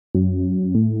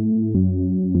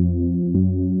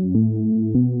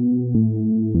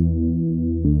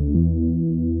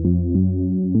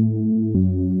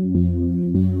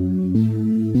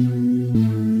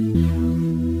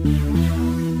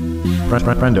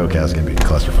FriendoCast can be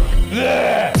clusterfuck.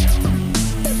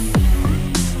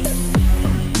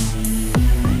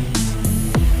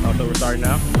 Oh, so we're starting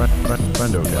now?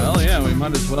 FriendoCast. Well, yeah, we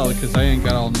might as well because I ain't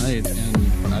got all night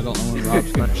and I don't know when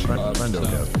Rob's going to show up.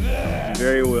 FriendoCast.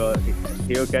 Very well.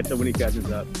 He'll catch up when he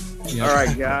catches up. Yeah. All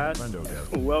right, guys.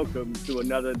 FriendoCast. Welcome to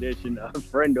another edition of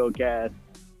FriendoCast.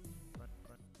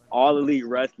 All Elite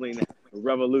Wrestling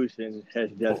Revolution has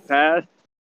just passed,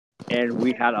 and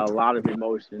we had a lot of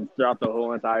emotions throughout the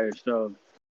whole entire show.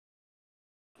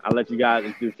 I'll let you guys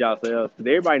introduce yourselves, because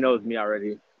everybody knows me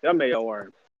already. Tell me your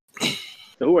word.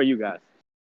 So who are you guys?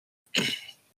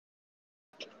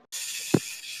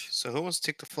 So who wants to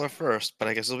take the floor first? But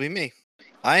I guess it'll be me.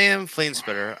 I am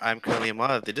Flamespitter. I'm currently a mod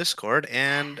of the Discord,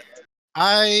 and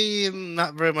I am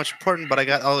not very much important, but I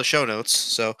got all the show notes,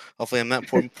 so hopefully I'm not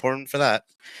important for that.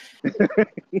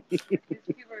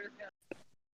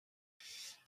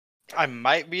 I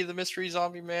might be the mystery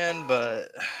zombie man, but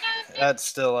that's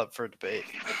still up for debate.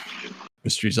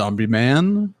 Mystery Zombie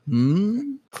Man?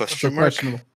 Question Still mark.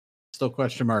 questionable. Still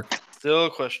question mark. Still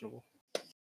questionable.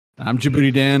 I'm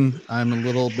Djibouti Dan. I'm a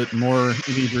little bit more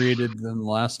inebriated than the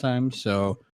last time,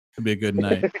 so it'll be a good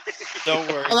night. Don't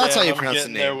worry. Oh, that's Dan, how you I'm pronounce the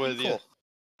getting there name. with Cool.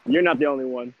 You're not the only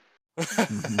one.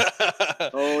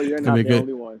 Oh, you're Gonna not be the good.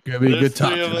 only one. Gonna be a good There's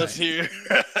time three of tonight. us here.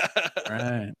 All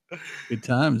right. Good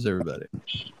times, everybody.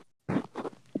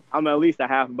 I'm at least a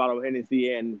half a bottle of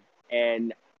Hennessy and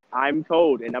I'm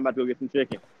cold and I'm about to go get some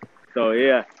chicken. So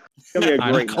yeah, it's gonna be a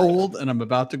I'm great cold and I'm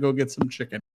about to go get some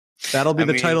chicken. That'll be I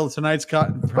the mean- title of tonight's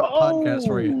podcast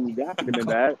for you. night. That could have been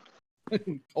bad.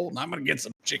 Cold and I'm gonna get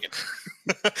some chicken.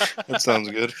 That sounds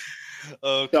good.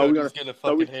 Oh, So we're Cody's gonna- gonna so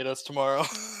fucking we- hate us tomorrow.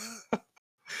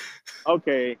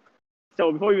 Okay,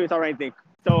 so before we even start anything,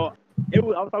 so I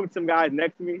was talking to some guys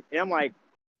next to me and I'm like,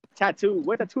 tattoo,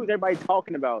 what tattoo is everybody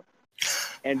talking about?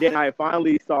 And then I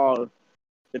finally saw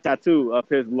the tattoo of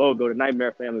his logo, the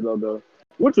Nightmare Family logo,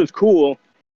 which was cool,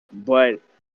 but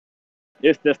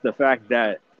it's just the fact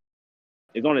that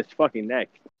it's on his fucking neck.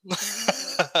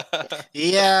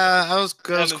 Yeah, I was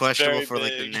And it's questionable very for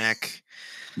like the big. neck.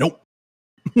 Nope.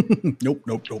 Nope.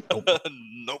 Nope. Nope. Nope.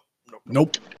 Nope.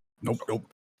 Nope. Nope. Nope.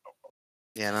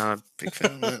 Yeah, not a big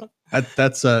fan of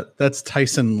that. That's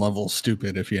Tyson level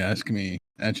stupid, if you ask me.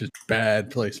 That's just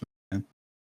bad placement. Man.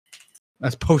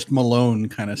 That's Post Malone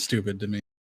kind of stupid to me.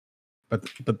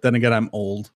 But then again, I'm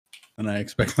old, and I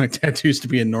expect my tattoos to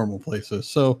be in normal places.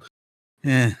 So,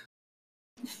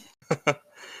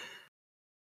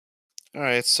 All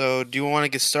right, so do you want to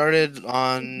get started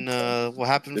on what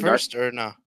happened The first, or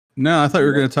no? no, I thought we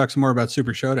were going to talk some more about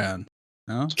Super Showdown.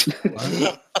 No,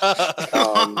 What?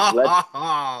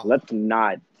 Let's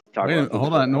not talk Wait, about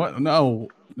hold on. No,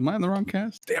 am I on the wrong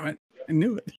cast? Damn it! I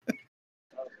knew it.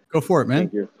 Go for it, man.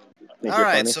 Thank you. Thank All you,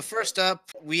 right, Tony. so first up,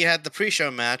 we had the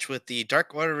pre-show match with the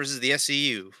Dark Order versus the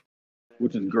SCU.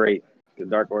 Which is great. The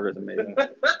Dark Order is amazing.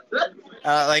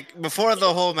 Like before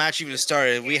the whole match even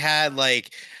started, we had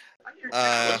like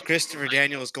Christopher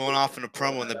Daniels going off in a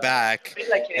promo in the back,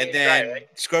 and then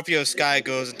Scorpio Sky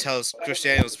goes and tells Chris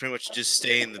Daniels pretty much just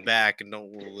stay in the back and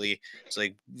don't really just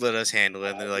like let us handle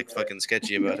it. And they're like fucking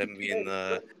sketchy about him being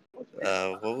the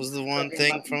what was the one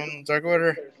thing from Dark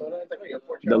Order?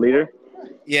 The leader?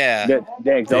 Yeah, The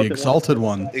The exalted, exalted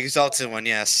one. the Exalted one.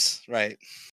 Yes, right.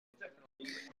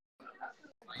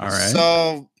 All right.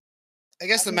 So, I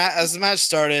guess as the match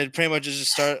started, pretty much it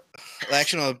just start.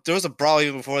 Actually, no, there was a brawl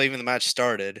even before even the match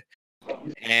started,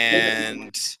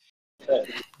 and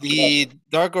the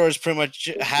Dark Orders pretty much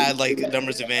had like a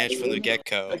numbers advantage from the get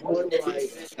go. And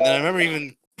then I remember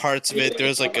even parts of it. There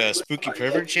was like a spooky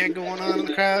pervert chant going on in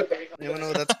the crowd. Anyone know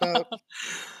what that's about?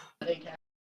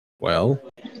 Well,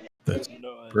 that's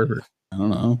No, pervert. I don't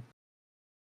know.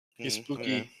 He's Hmm,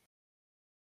 spooky.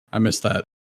 I missed that.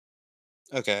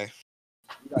 Okay.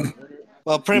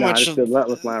 Well, pretty Nah, much. it's the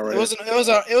Relentless Line right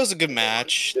It was a good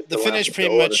match. The finish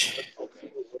pretty much.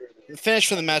 The finish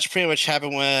for the match pretty much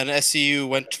happened when SCU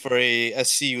went for a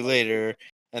SCU later,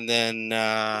 and then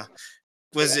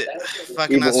was it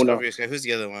fucking Evil not Uno. Scorpius guy? Who's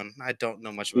the other one? I don't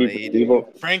know much about AEW.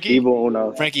 Evil Frankie? Evil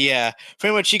Uno. Frankie, yeah,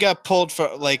 pretty much he got pulled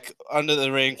for like under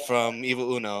the ring from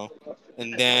Evil Uno,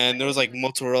 and then there was like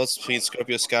multiple roles between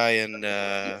Scorpio Sky and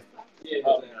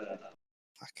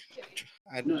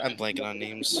I'm blanking on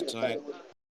names tonight.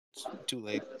 It's too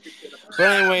late.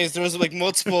 But anyways, there was like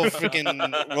multiple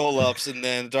freaking roll ups, and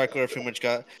then Dark Order pretty much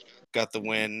got the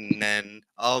win, and then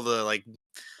all the like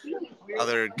all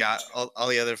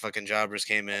the other fucking jobbers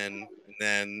came in, and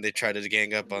then they tried to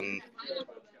gang up on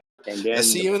And then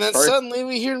SCU, and then first- suddenly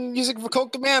we hear music for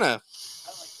Colt Cabana.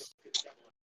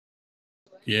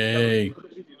 Yay.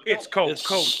 It's cold. It's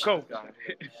Boom,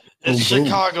 boom.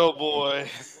 Chicago boy.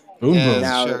 Boom, Yeah, boom.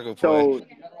 Now, Chicago boy. so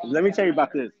let me tell you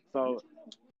about this. So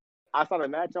I saw the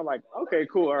match. I'm like, okay,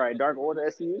 cool. All right, Dark Order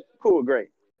SCU. Cool, great.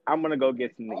 I'm gonna go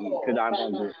get some to eat because I'm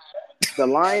hungry. The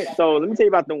line. So let me tell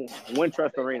you about the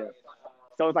Wintrust Arena.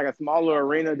 So it's like a smaller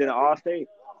arena than Allstate.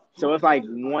 So it's like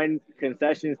one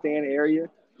concession stand area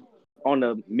on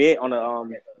the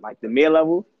like the mid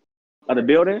level of the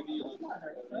building.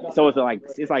 So it's like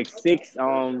six,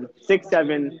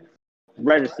 seven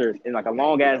registers in like a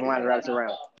long ass line that wraps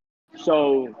around.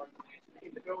 So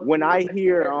when I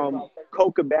hear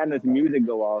Coca Cabana's music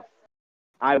go off,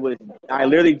 I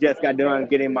literally just got done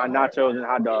getting my nachos and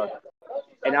hot dog,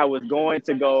 and I was going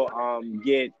to go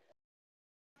get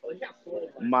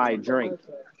my drink,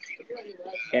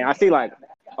 and I see like,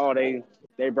 oh they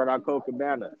brought out Coca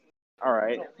Cabana. All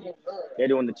right, they're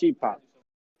doing the cheap pop.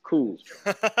 Cool.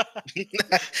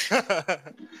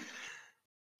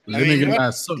 Living in what-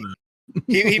 Minnesota.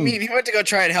 he went to go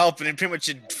try and help, and it pretty much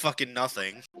did fucking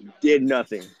nothing. Did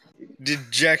nothing.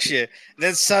 Dejection.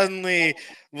 Then suddenly,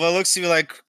 what looks to me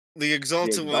like the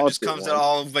Exalted one just Exalted comes one. out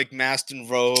all like masked in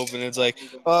robe, and it's like,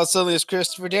 oh, suddenly it's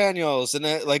Christopher Daniels, and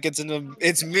then like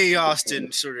it's me,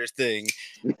 Austin, sort of thing,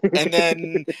 and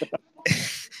then.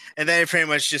 And then he pretty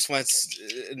much just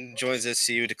and joins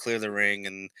SCU to clear the ring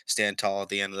and stand tall at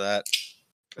the end of that.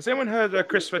 Has anyone heard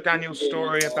Christopher Daniels'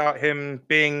 story about him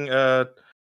being, I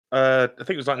think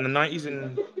it was like in the 90s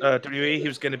in WWE, he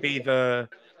was going to be the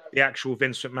actual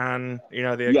Vince McMahon, the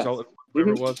Yes. Exalted,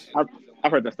 whatever it was.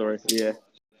 I've heard that story. Yeah,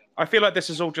 I feel like this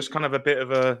is all just kind of a bit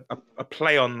of a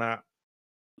play on that.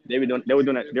 they were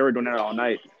doing that all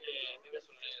night.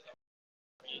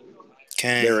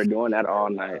 Okay. They were doing that all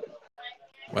night.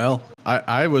 Well,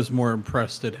 I was more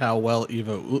impressed at how well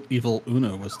Evil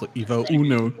Uno was. Evo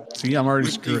Uno. See, I'm already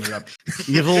screwing it up.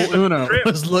 Evil Uno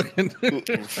was looking.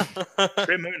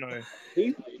 Trim Uno.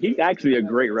 He's actually a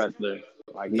great wrestler.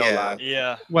 Like no lie.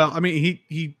 Yeah. Well, I mean,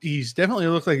 he's definitely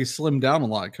looked like he slimmed down a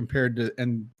lot compared to,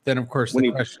 and then of course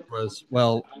the question was,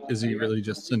 well, is he really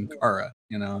just Sin Cara?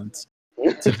 It's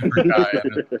a different guy.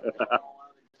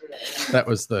 That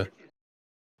was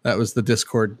the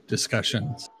Discord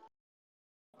discussions.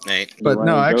 Right. But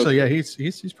no, actually, yeah,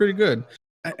 he's pretty good.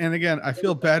 And again, I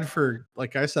feel bad for,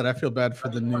 like I said, I feel bad for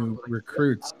the new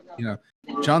recruits.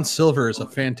 John Silver is a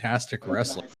fantastic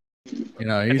wrestler.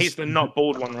 He's the not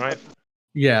bald one, right?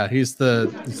 Yeah, he's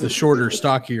the shorter,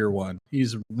 stockier one.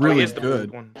 He's really the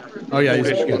good. bald one. Oh yeah,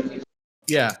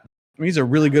 yeah. I mean, he's a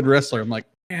really good wrestler. I'm like,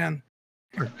 man,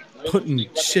 you're putting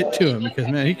shit to him because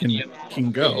man, he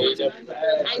can go.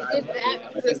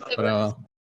 But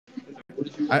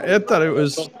I thought it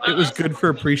was good for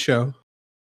a pre-show.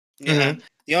 Yeah.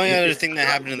 The only other thing that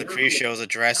happened in the pre-show was a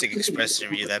Jurassic Express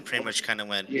interview that pretty much kind of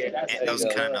went. That was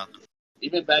kind of nothing.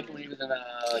 Even back when he was in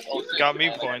Got me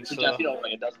points. So.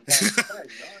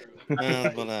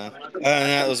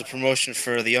 That was a promotion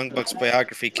for the Young Bucks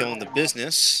biography, Killing the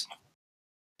Business.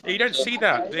 You don't see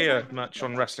that, do you, much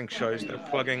on wrestling shows? They're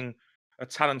plugging a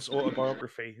talent's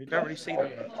autobiography. You don't really see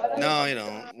that much. No, you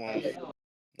don't. Well,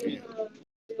 yeah.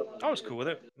 I was cool with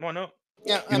it. Why not?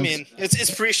 Yeah, I mean, it's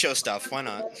pre-show stuff. Why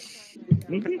not?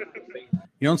 You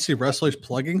don't see wrestlers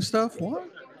plugging stuff? What?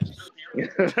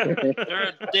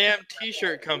 They're a damn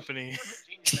t-shirt company.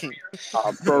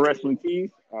 Pro Wrestling Tees,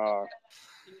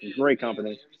 great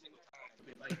company.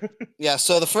 Yeah,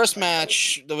 so the first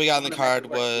match that we got on the card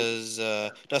was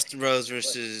Dustin Rhodes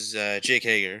versus Jake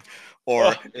Hager.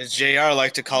 Or, as JR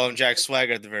liked to call him, Jack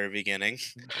Swagger at the very beginning.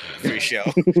 Pre-show.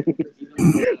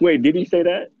 Wait, did he say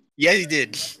that? Yeah, he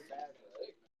did.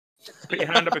 Put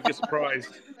your hand up if you're surprised.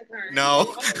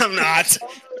 No, I'm not.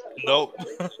 Nope.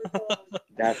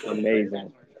 That's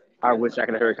amazing. I wish I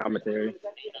could have heard commentary.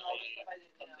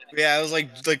 Yeah, it was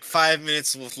like 5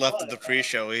 minutes left of the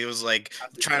pre-show. He was like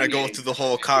trying to go through the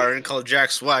whole card and call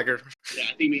Jack Swagger.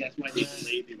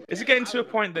 Is it getting to a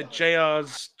point that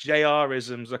JR's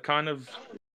JR-isms are kind of...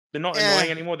 They're not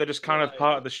annoying anymore. They're just kind of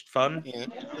part of the fun.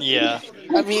 Yeah.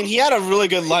 I mean, he had a really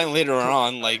good line later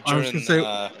on, like during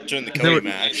the Cody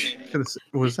match.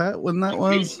 Was that when that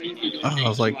was? Oh, I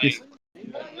was like,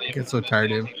 I get so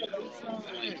tired of him.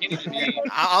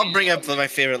 I'll bring up my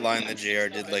favorite line that JR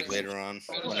did like later on,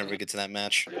 whenever we get to that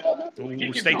match.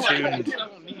 Ooh, stay tuned.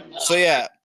 So yeah,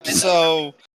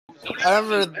 I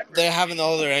remember they're having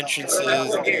all their entrances.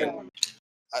 And,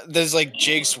 there's like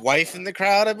Jake's wife in the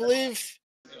crowd, I believe.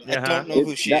 I don't know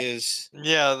who she is.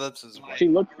 Yeah, that's his wife. She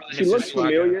looked Swagger.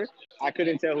 familiar. I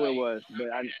couldn't tell who it was, but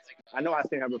I know I've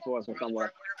seen her before from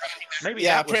somewhere. Maybe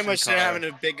Yeah, that was pretty much Sin they're Cara, having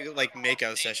a big like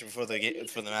makeout session before the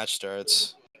match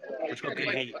starts. which got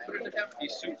good heat.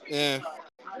 Yeah.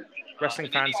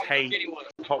 wrestling fans hate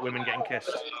hot women getting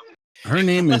kissed. Her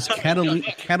name is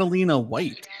Catalina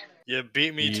White. You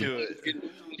beat me to it.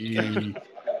 I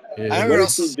What remember did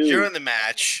also she do? during the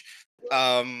match,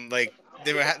 like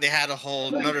they had a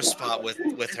whole another spot with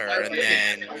her, and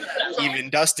then even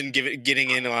Dustin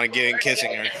getting in on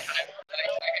kissing her.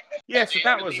 Yeah, so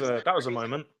that was a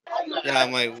moment. Yeah,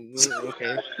 I'm like,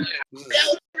 okay.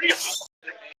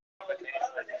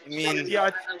 I mean, Yeah,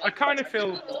 I kind of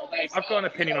feel I've got an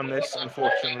opinion on this,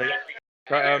 unfortunately.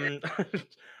 But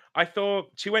I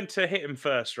thought she went to hit him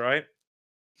first, right?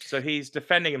 So he's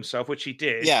defending himself, which he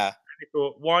did. yeah. I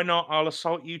thought, why not? I'll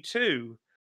assault you too.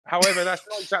 However, that's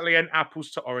not exactly an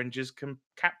apples to oranges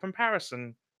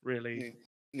comparison, really.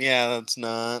 Yeah, that's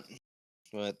not.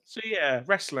 But So yeah,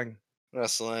 wrestling.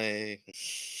 wrestling.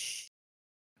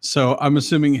 So I'm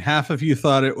assuming half of you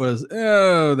thought it was,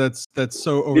 oh, that's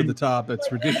so over the top,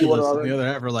 it's ridiculous, and the other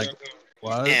half are like,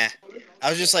 what? Yeah, I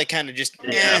was just like kind of just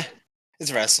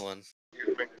it's wrestling.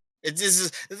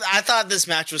 I thought this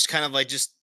match was kind of like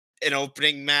just an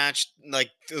opening match, like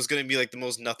it was gonna be like the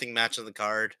most nothing match on the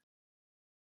card.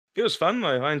 It was fun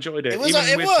though. I enjoyed it. It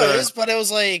was, but it was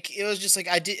just like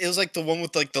it was like the one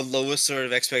with like the lowest sort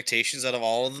of expectations out of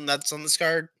all of them that's on this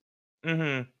card.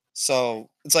 Mm-hmm. So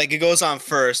it's like it goes on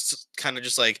first, kind of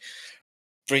just like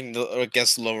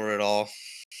lower it all.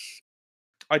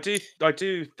 I do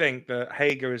think that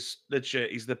Hager is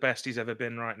legit. He's the best he's ever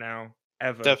been right now,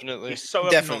 ever. Definitely. He's so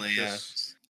Definitely,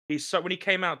 obnoxious. He's so when he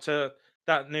came out to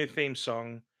that new theme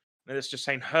song, and it's just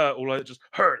saying "hurt" all over, just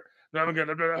hurt. I'm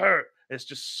gonna hurt. It's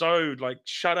just so like,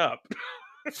 shut up.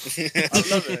 I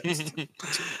love it.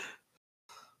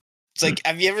 It's like,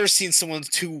 have you ever seen someone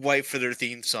too white for their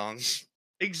theme song?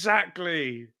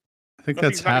 Exactly. I think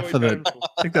that's half of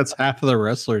the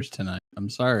wrestlers tonight. I'm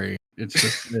sorry. It's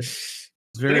just it's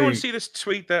Did very. anyone see this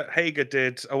tweet that Hager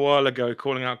did a while ago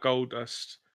calling out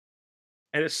Goldust?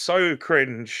 And it's so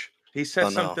cringe. He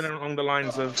said something along the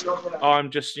lines of, "Oh,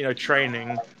 I'm just,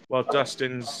 training," while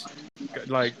Dustin's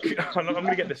like, "I'm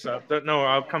gonna get this up." No,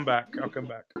 I'll come back. All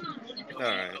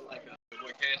right.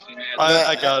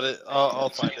 I got it. I'll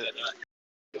find it.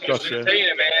 Gotcha.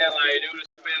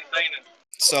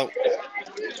 So,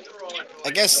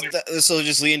 I guess this will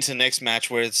just lead into the next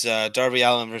match where it's Darby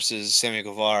Allin versus Sammy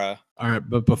Guevara. All right,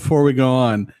 but before we go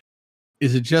on,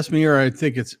 is it just me or I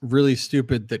think it's really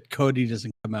stupid that Cody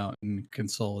doesn't come out and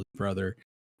console his brother,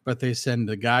 but they send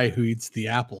the guy who eats the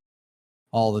apple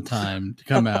all the time to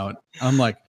come out? I'm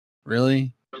like,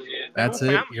 really? That's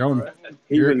it? He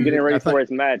was getting ready for his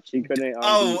match. He couldn't.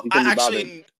 I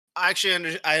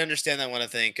understand that one. I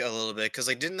think a little bit because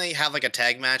like, didn't they have like a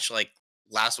tag match like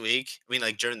last week? I mean,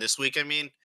 like during this week. I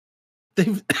mean,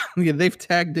 they've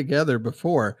tagged together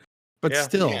before, but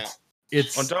still,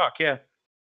 it's on Dark.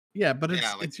 Yeah, but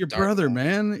it's your brother,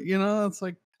 man. It's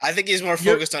like I think he's more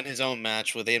focused on his own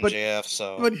match with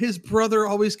MJF. But his brother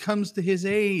always comes to his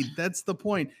aid. That's the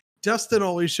point. Dustin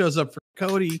always shows up for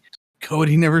Cody.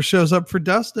 Cody never shows up for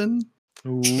Dustin.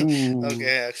 Ooh.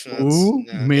 Okay, actually.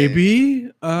 Maybe.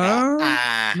 No,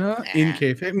 in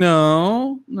kayfabe.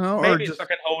 No. Maybe it's like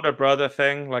an older brother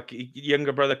thing, like a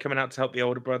younger brother coming out to help the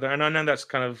older brother. And I know that's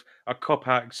kind of a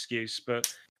cop-out excuse,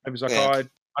 but it was like, I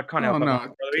can't help my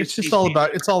brother. It's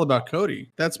all about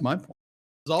Cody. That's my point.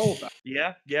 It's all about.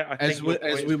 Yeah. I as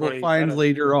think we will find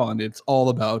later on, it's all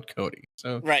about Cody.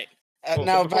 So right.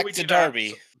 Now back to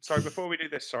Darby. Before we do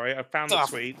this, I found the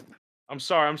tweet. I'm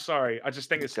sorry. I just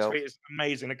think this tweet is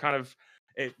amazing.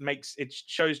 It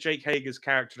shows Jake Hager's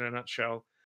character in a nutshell.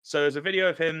 So there's a video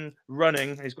of him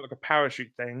running, and he's got like a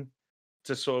parachute thing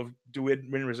to sort of do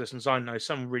wind resistance. I don't know,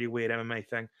 some really weird MMA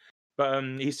thing. But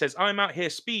he says, "I'm out here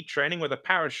speed training with a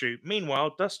parachute.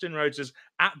 Meanwhile, Dustin Rhodes is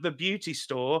at the beauty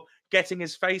store getting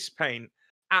his face paint.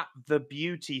 At the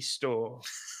beauty store.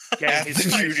 Getting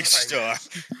his beauty store.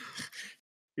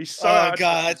 He's so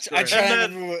God. I try to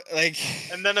remember,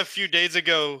 And then a few days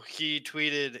ago, he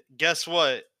tweeted, Guess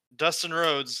what, Dustin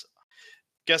Rhodes?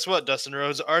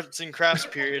 Arts and crafts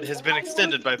period has been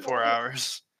extended by 4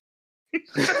 hours.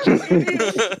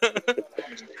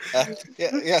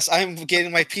 Yes, I'm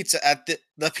getting my pizza at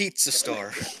the pizza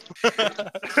store.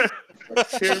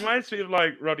 It reminds me of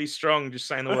like Roddy Strong just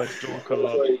saying the word dork a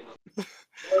lot.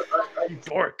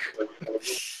 Dork.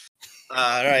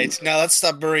 All right, now let's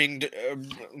stop burying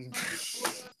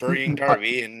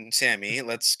Darby and Sammy.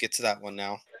 Let's get to that one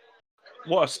now.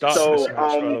 What a start to this match,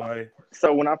 by the way.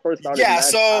 So when I first started,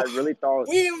 I really thought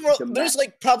there's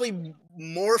like probably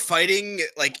more fighting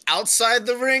like outside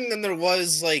the ring than there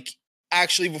was like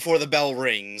actually before the bell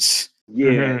rings.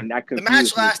 Yeah, and that the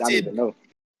match lasted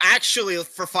actually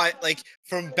for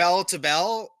from bell to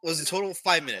bell was a total of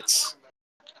 5 minutes.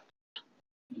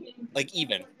 like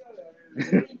even.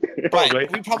 Probably.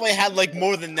 But we probably had like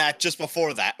more than that just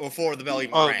before the bell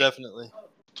even Oh, rang. definitely.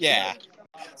 Yeah.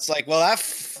 It's like, well, that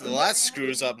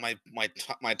screws up my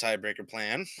tiebreaker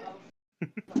plan.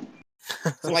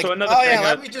 So I'm like, Also, another oh thing, yeah,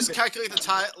 let me just calculate the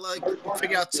tie, like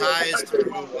figure out ties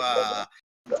through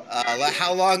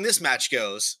how long this match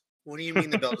goes. What do you mean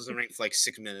the bell doesn't ring for like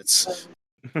 6 minutes?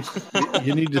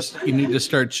 You need to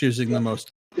start choosing the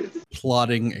most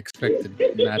plotting expected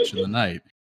match of the night.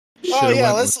 Oh Shoulda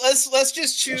yeah, went with- let's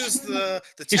just choose the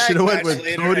You tag shoulda match went with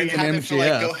later Cody and and have it for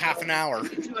like MJF. go half an hour.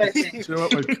 should have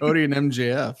went with Cody and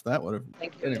MJF. That would have.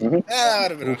 Anyway. That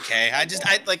would have been okay.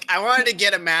 I wanted to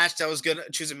get a match that was gonna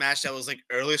choose a match that was like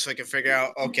early so I could figure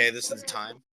out, okay, this is the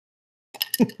time.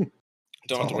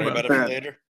 Don't have to worry about it for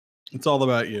later. It's all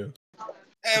about you.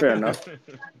 Fair enough.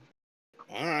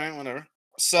 All right, whatever.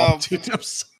 So Dude, I'm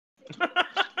so-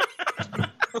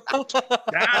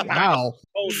 Damn, wow.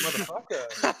 old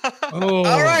motherfucker. Oh.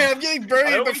 all right, I'm getting I buried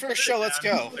in the always first knew it, show. Let's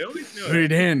man. go. I always knew it. Cody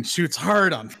Dan shoots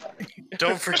hard on.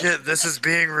 Don't forget, this is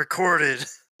being recorded.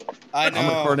 I know.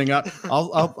 I'm recording up.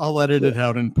 I'll edit it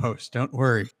out in post. Don't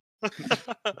worry.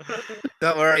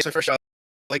 Don't worry, it's my first show. I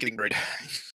like getting buried.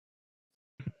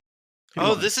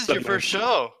 Oh, this is your first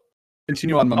show.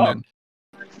 Continue on, my man.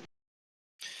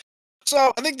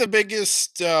 So I think the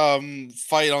biggest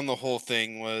fight on the whole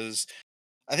thing was,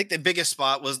 I think the biggest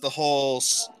spot was the whole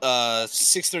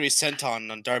 630 senton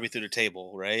on Darby through the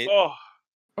table, right? Oh,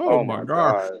 Oh, my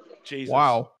gosh. Jesus.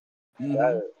 Wow.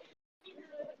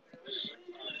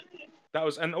 That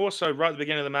was, and also right at the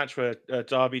beginning of the match where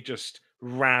Darby just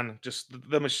ran, just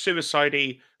the most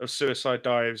suicide-y of suicide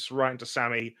dives right into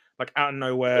Sammy, like out of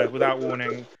nowhere, without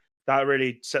warning. That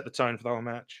really set the tone for the whole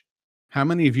match. How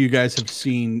many of you guys have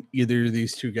seen either of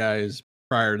these two guys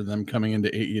prior to them coming into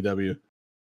AEW?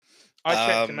 I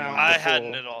checked him out. I before.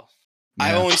 hadn't at all.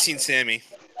 I've Yeah. only seen Sammy.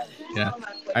 Yeah,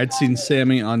 I'd seen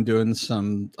Sammy on doing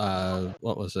some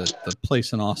what was it? The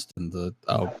place in Austin, the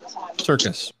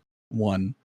circus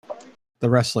one, the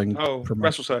wrestling. Oh,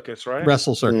 Wrestle Circus, right?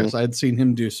 Wrestle Circus. I'd seen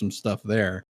him do some stuff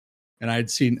there, and I'd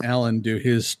seen Alan do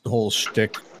his whole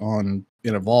shtick on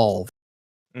in Evolve.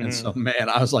 And so, man,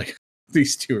 I was like,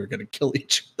 these two are gonna kill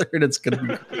each other, and it's gonna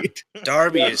be great.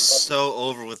 Darby is so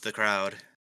over with the crowd.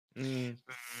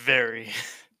 Very.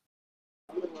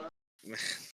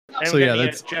 And So, yeah,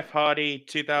 that's Jeff Hardy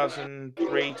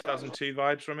 2003, 2002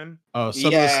 vibes from him. oh,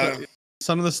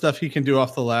 some of the stuff he can do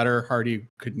off the ladder, Hardy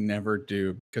could never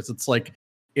do because it's like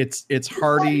it's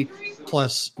Hardy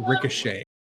plus Ricochet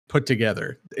put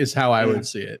together is how I would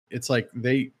see it. It's like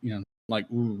they, like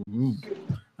ooh.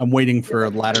 I'm waiting for a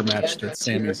ladder match that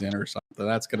Sammy's in or something.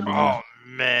 That's gonna be. Oh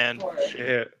man,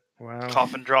 Shit! Wow.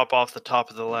 coffin drop off the top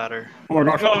of the ladder. Oh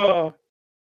my gosh.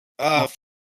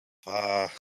 Oh,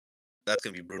 That's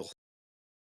gonna be brutal.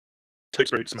 two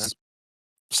roots, man.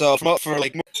 So for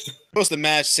like most of the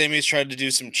match, Sammy's tried to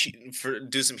do some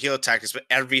heel tactics, but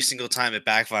every single time it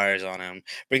backfires on him.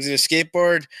 Brings in a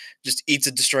skateboard, just eats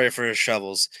a destroyer for his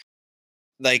shovels.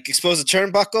 Like expose the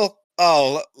turnbuckle.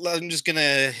 Oh, I'm just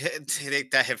gonna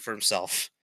take that hit for himself.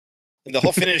 And the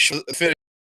whole finish was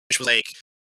like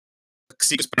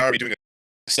Secret Darby doing a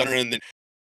stunner and then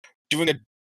doing a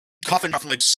coffin drop from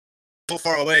like so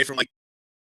far away from like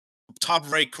top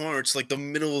right corner to like the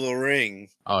middle of the ring.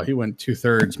 Oh, he went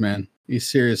 2/3, man. He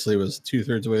seriously was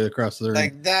 2/3 way across the ring.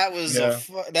 Like that was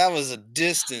that was a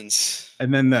distance.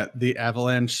 And then the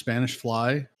avalanche Spanish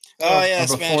fly. Oh yeah,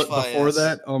 before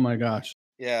that, oh my gosh.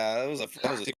 Yeah, that was a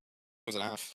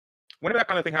 6.5. Whenever that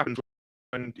kind of thing happens,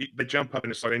 when they jump up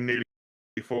and it's like they nearly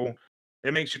fall,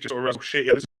 it makes you just sort of, oh shit,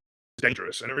 yeah, this is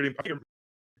dangerous, and I think it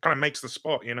kind of makes the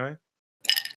spot,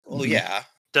 Well, yeah,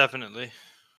 Definitely.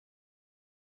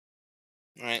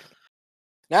 right.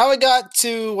 Now we got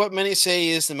to what many say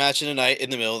is the match of the night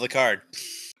in the middle of the card.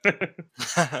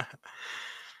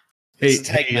 It's a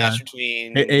tag match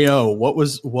between. Hey, AO, what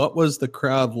was the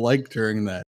crowd like during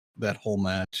that whole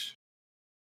match?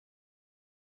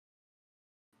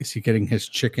 Is he getting his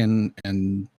chicken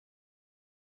and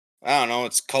I don't know.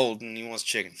 It's cold and he wants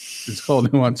chicken. it's cold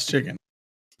and he wants chicken?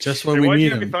 Just when Hey, we why do need you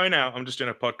have your him. phone out? I'm just doing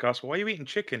a podcast. Why are you eating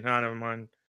chicken? No, never mind.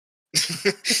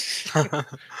 I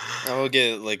will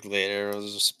get it like later. It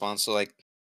was a response to like.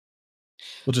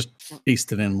 We'll just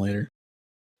paste it in later.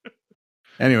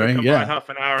 Anyway, Come by yeah. half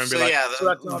an hour and So, be like, yeah, so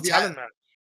that's not the Allen match.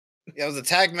 Yeah, it was a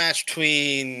tag match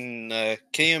between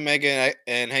Kenny Omega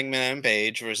and Hangman Adam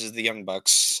Page versus the Young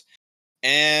Bucks.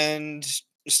 And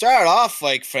it started off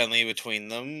like friendly between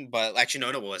them, but actually, no,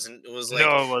 it wasn't. It was like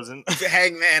No, it wasn't.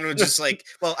 Hangman was just like,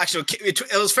 well, actually, it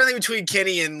was friendly between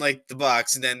Kenny and like the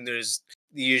Bucks, and then there's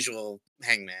the usual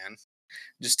Hangman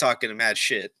just talking mad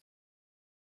shit.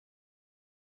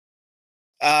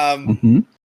 Mhm.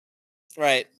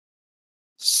 Right.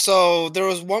 So there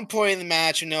was one point in the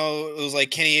match, it was like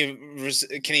Kenny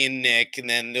and Nick, and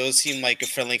then it seemed like a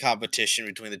friendly competition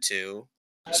between the two.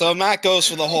 So Matt goes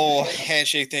for the whole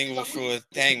handshake thing with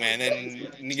Hangman,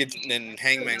 then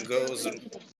Hangman goes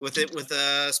with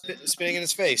spitting in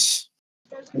his face.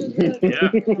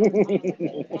 Yeah.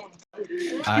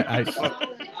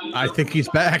 I think he's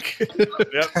back.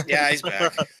 Yep. Yeah, he's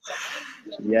back.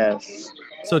 Yes.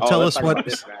 So tell let's us talk what about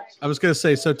this match. I was gonna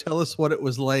say. So tell us what it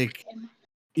was like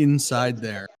inside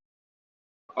there.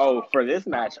 Oh, for this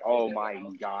match, oh my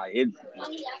God.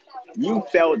 You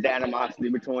felt that animosity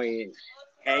between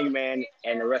Hangman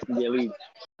and the rest of the elite.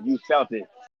 You felt it.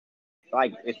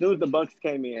 Like, as soon as the Bucks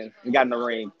came in and got in the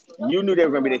ring, you knew they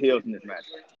were going to be the heels in this match.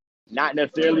 Not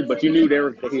necessarily, but you knew they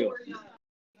were the heels.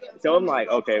 So I'm like,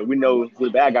 okay, we know who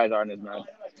the bad guys are in this match.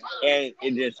 And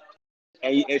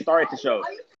it started to show.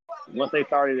 Once they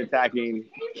started attacking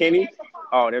Kenny,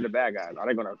 oh, they're the bad guys. Are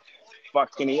they going to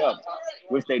fuck Kenny up?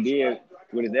 Which they did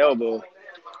with his elbow,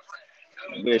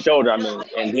 with his shoulder, I mean.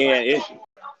 And then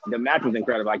the match was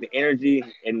incredible. Like, the energy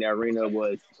in the arena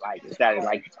was, like, ecstatic.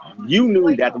 Like, you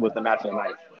knew that was the match of the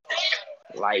night.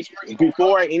 Like,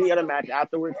 before any other match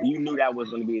afterwards, you knew that was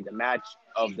going to be the match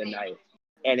of the night.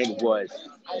 And it was.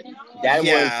 That was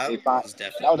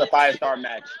a 5-star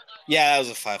match. Yeah, that was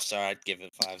a 5-star. I'd give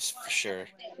it 5s for sure.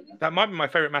 That might be my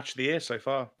favorite match of the year so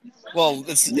far. Well,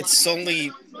 it's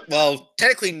only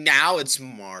technically now it's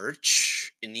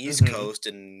March in the East Coast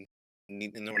and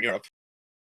in Europe.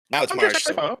 Now it's March.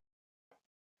 So,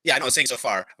 yeah, I know. I was saying so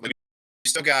far. I mean, we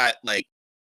still got I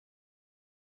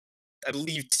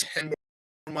believe 10 more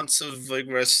months of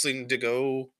wrestling to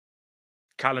go.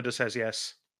 Calendar says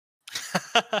yes.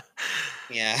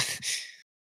 Yeah.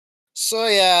 So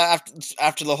yeah,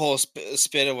 after the whole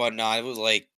spit and whatnot, it was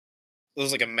like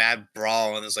a mad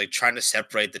brawl, and it was like trying to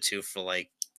separate the two for a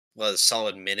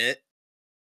solid minute.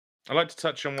 I'd like to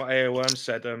touch on what AOM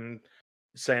said,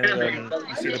 saying that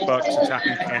you see the Bucks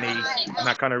attacking Kenny, and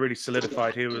that kind of really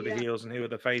solidified who were the heels and who were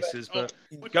the faces. But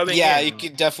you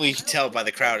could definitely tell by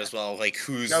the crowd as well, like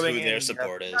who their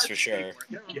support is for sure.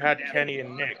 You had Kenny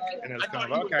and Nick, and it was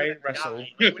kind of okay, wrestle,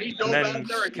 and then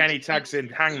Kenny tags in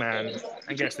Hangman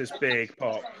and gets this big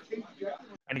pop.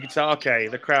 And you can tell, okay,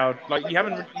 the crowd, you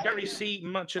don't really see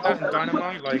much of that in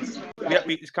Dynamite.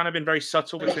 It's kind of been very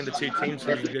subtle between the two teams,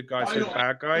 who's the good guys, who's the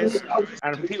bad guys.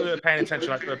 And for people that are paying attention,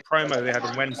 like the promo they had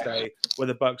on Wednesday, where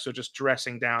the Bucks were just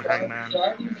dressing down Hangman,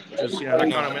 just they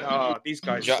kind of went, oh, these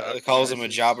guys. It calls him a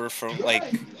jobber from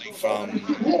Ring of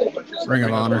Honor. Ring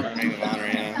of Honor,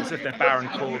 yeah. As if they're Baron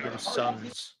Corbin's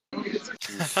sons.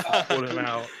 Calling him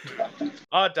out.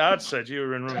 Our dad said you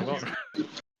were in Ring of Honor.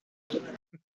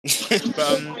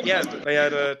 But they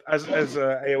had as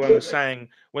AOM was saying,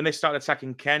 when they started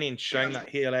attacking Kenny and showing that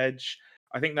heel edge,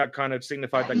 I think that kind of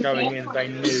signified that going in, they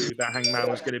knew that Hangman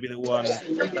was going to be the one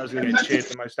that was going to get cheered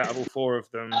the most out of all four of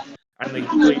them, and they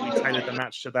completely tailored the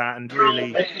match to that. And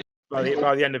really, by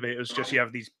the end of it, it was just you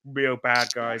have these real bad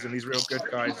guys and these real good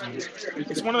guys, and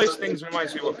it's one of those things that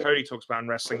reminds me of what Cody talks about in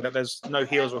wrestling, that there's no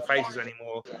heels or faces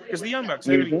anymore, because the Young Bucks,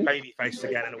 they're going to be baby faces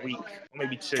again in a week or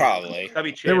maybe 2. Probably. They'll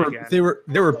be cheered again. They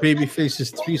were baby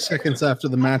faces 3 seconds after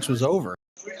the match was over.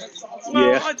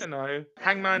 Well, I don't know.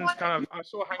 Hangman's I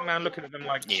saw Hangman looking at them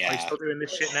like, are you still doing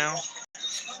this shit now?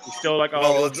 He's still like, oh.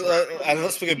 Well,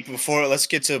 let's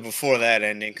get to before that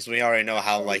ending, because we already know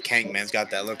how Hangman's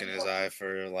got that look in his eye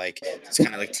for it's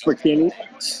kind of like for Kenny.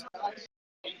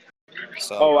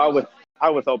 So. Oh, I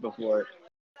was hoping for it.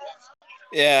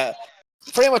 Yeah,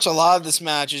 pretty much a lot of this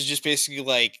match is just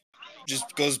basically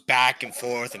just goes back and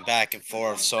forth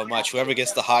so much. Whoever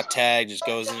gets the hot tag just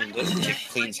goes in and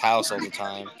cleans house all the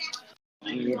time.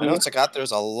 I know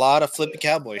there's a lot of flippy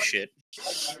cowboy shit.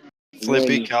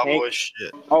 Flippy cowboy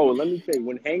shit. Oh, let me say,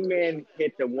 when Hangman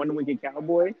hit the one-winged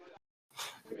cowboy,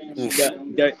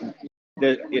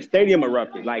 the stadium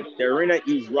erupted. Like, the arena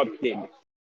erupted.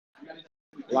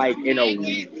 Like,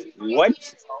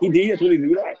 what? He did really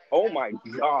do that? Oh my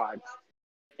God.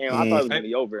 And I thought it was going to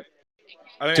be over.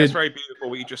 I think that's very beautiful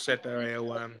what you just said there,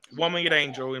 AOM. One-winged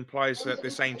angel implies that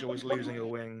this angel is losing a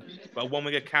wing, but a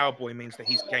one-winged cowboy means that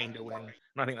he's gained a wing. And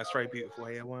I think that's very beautiful,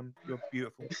 AOM. You're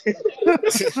beautiful.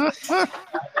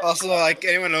 Also,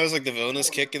 anyone knows the villainous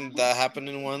kick that happened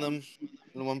in one of them,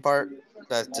 in one part?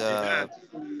 That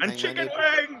and chicken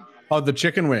wing! Oh, the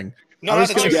chicken wing. No, not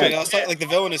the chicken wing. I was talking the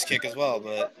villainous kick as well,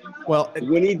 but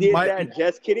when he did that,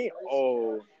 just kidding.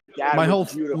 Oh, that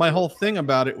was beautiful. My whole thing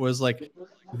about it was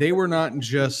they were not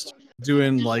just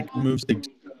doing moves they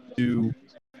do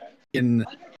in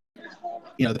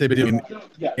they've been doing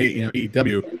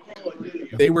AEW.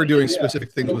 they were doing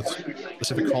specific things with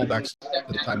specific callbacks at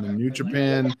the time in New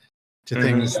Japan to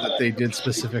things that they did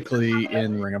specifically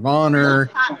in Ring of Honor.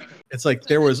 It's like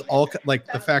there was all like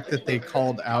the fact that they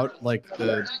called out like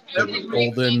the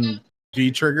golden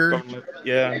V trigger.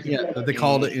 Yeah. That they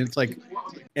called it. It's like,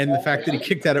 and the fact that he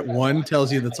kicked out at one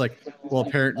tells you that's like, well,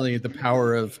 apparently the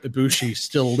power of Ibushi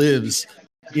still lives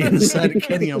inside of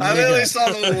Kenny Omega. I literally saw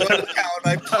the one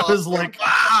count. I was like,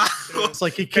 wow. It's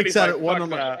like he kicks out at one. I'm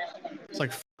like, it's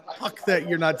like, fuck that,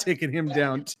 you're not taking him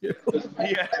down too.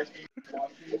 Yeah.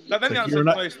 But then that's one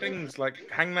of those things, like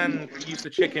Hangman used the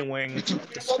chicken wing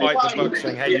despite the Bucks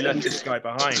saying, hey, you left this guy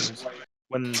behind.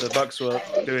 When the Bucks were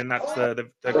doing that, the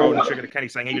golden trigger to Kenny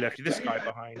saying, hey, you left this guy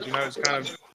behind. You know, it's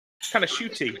kind of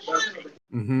shooty.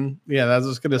 Yeah, I was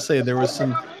just gonna say there was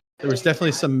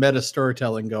definitely some meta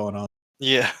storytelling going on.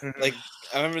 Yeah. Like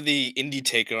I remember the indie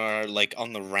taker like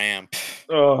on the ramp.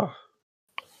 Oh.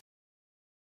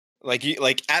 Like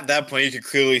at that point you could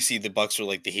clearly see the Bucks were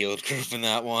like the heel group in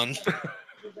that one.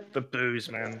 The boos,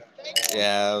 man.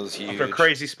 Yeah, that was huge. For a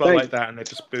crazy spot like that, and they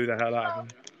just boo the hell out of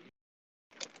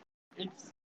him.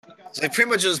 So like pretty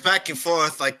much it was back and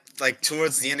forth, like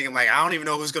towards the ending. I'm like, I don't even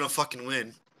know who's gonna fucking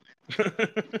win.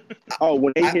 Oh,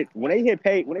 when they hit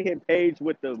Paige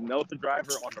with the Meltzer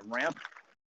driver on the ramp,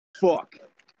 fuck.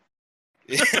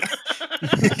 Yeah.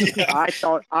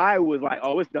 I was like,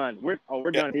 oh, it's done. We're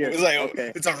done here. It was like,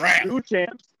 okay, it's a wrap. 2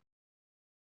 champs.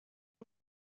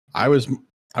 I was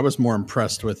more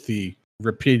impressed with the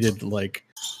repeated like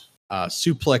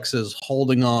suplexes,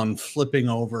 holding on, flipping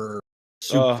over,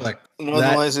 suplex.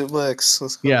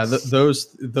 Suplex. Yeah,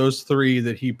 those 3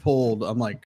 that he pulled, I'm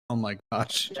like, oh my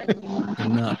gosh,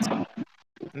 nuts.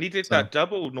 And he did that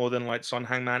double Northern Lights on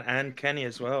Hangman and Kenny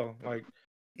as well. Like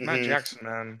Matt Jackson,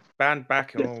 man, bad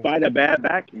back and all. Despite a bad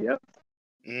back, yep.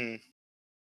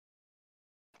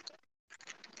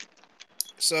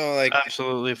 So like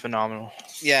Absolutely phenomenal.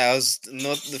 Yeah,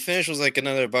 the finish was like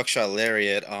another buckshot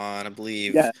lariat on, I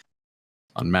believe. Yeah.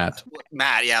 On Matt.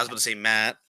 Yeah, I was about to say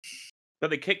Matt. But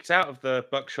they kicked out of the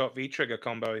buckshot V trigger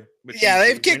combo. Yeah,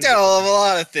 they've kicked out of a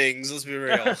lot of things. Let's be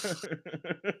real.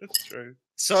 It's true.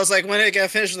 So it's like when it got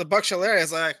finished with the buckshot lariat,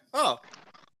 it's like, oh,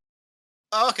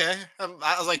 okay.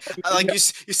 I was like you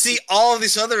see all of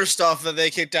this other stuff that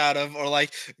they kicked out of, or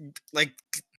like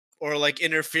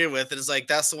interfere with, and it's like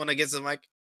that's the one that gets them. Like,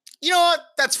 you know what?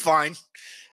 That's fine.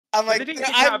 I'm like,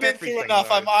 I've been through enough.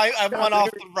 Though. I went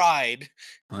off the ride.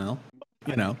 Well,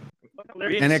 you know.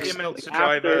 We didn't see a Meltzer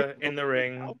driver in the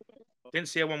ring. Didn't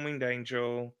see a one-winged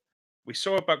angel. We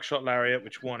saw a buckshot lariat,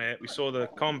 which won it. We saw the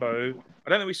combo. I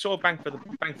don't think we saw bang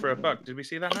for a buck. Did we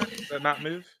see that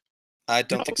move? I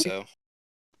don't think so.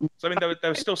 So I mean,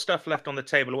 there was still stuff left on the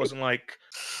table. It wasn't like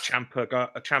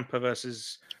Ciampa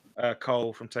versus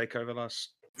Cole from Takeover last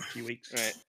few weeks.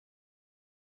 Right.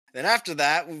 Then after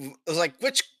that, it was like,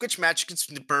 which match gets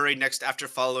buried next after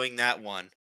following that one?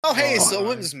 Oh, hey, it's a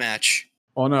women's match.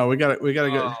 Oh no, we gotta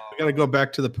go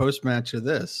back to the post match of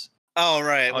this. Oh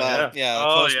right, well yeah, the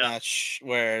post match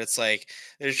where it's like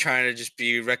they're trying to just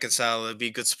be reconciled and be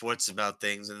good sports about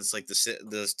things, and it's like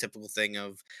this typical thing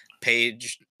of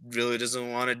Paige really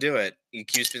doesn't want to do it. He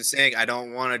keeps been saying, "I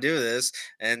don't want to do this,"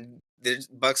 and the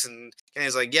Bucks and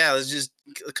Kenny's like, "Yeah, let's just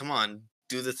come on,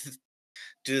 do the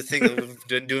thing that we've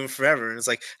been doing forever." And it's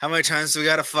like, how many times do we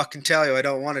gotta fucking tell you I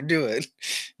don't want to do it?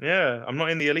 Yeah, I'm not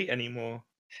in the elite anymore.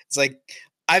 It's like,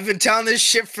 I've been telling this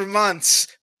shit for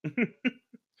months.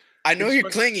 I know you're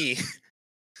clingy.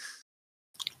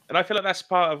 And I feel like that's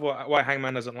part of why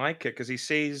Hangman doesn't like it, because he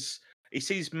sees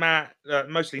Matt,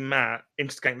 mostly Matt,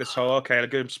 instigating this whole, a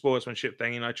good sportsmanship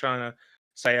thing, trying to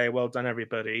say, hey, well done,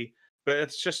 everybody. But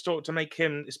it's just sort of to make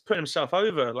him, it's put himself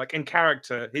over, like in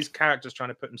character. His character's trying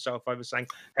to put himself over, saying,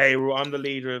 hey, well, I'm the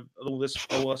leader of all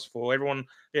us four. Everyone,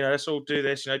 let's all do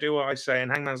this, do what I say.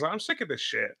 And Hangman's like, I'm sick of this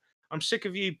shit. I'm sick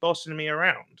of you bossing me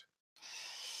around.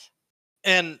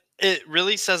 And it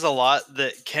really says a lot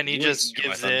that Kenny just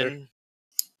gives in,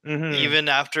 even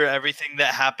after everything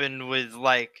that happened with,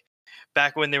 like,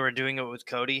 back when they were doing it with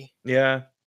Cody. Yeah.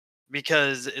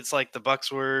 Because it's like the Bucks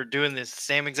were doing this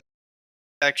same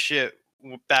exact shit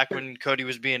back when Cody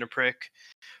was being a prick.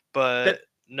 But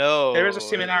no. There is a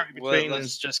similarity between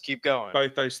let's just keep going.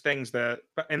 Both those things there.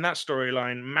 But in that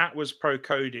storyline, Matt was pro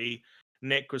Cody.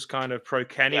 Nick was kind of pro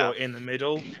Kenny or in the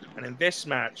middle. And in this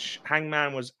match,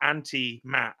 Hangman was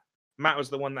anti-Matt. Matt was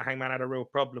the one that Hangman had a real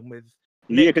problem with.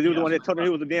 Nick, because he was the one that told him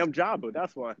he was a damn jobber.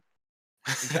 That's why.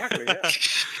 Exactly, yeah.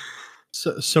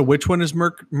 So which one is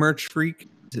Merch Freak?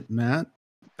 Is it Matt?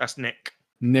 That's Nick.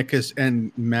 Nick is,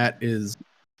 and Matt is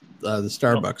the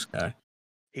Starbucks guy.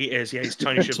 He is, yeah. He's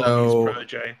Tony So- Schiavone's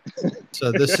protege.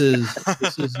 So this is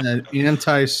an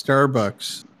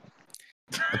anti-Starbucks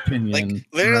opinion. Like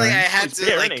literally, right? I had He's to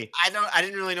here, like isn't he? I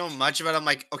didn't really know much about it. I'm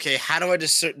like, okay, how do I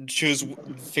just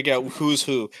figure out who's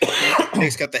who?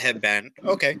 Nick's got the headband.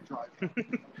 Okay. And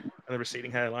the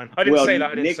receding hairline. I didn't say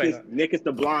that. I didn't say that. Nick is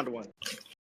the blonde one.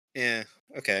 Yeah.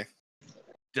 Okay.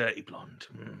 Dirty blonde.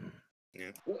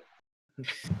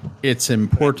 It's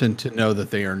important to know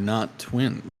that they are not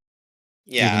twins.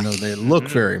 Yeah. Even though they look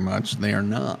very much, they are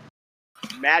not.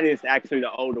 Matt is actually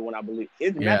the older one, I believe.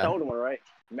 Is Matt Yeah. the older one, right?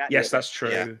 Matt, Yes, yeah. that's true.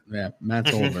 Yeah. Yeah,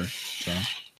 Matt's older. So.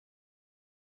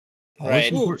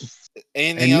 Right. Important.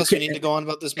 Anything And you else we can- need to go on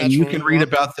about this match? And you before we can move read on?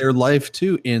 about their life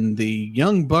too in the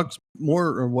Young Bucks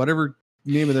or whatever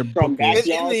name of their From book is.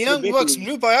 In the Young big Bucks' league.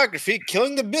 new biography,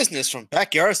 Killing the Business from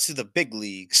Backyards to the Big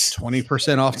Leagues.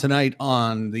 20% off tonight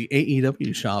on the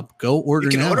AEW shop. Go order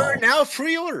You can now. order it now,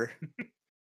 pre-order.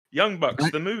 Young Bucks,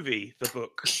 the movie, the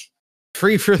book.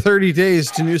 Free for 30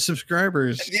 days to new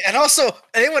subscribers. And also,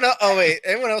 anyone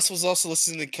else was also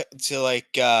listening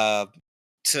to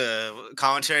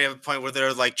commentary at a point where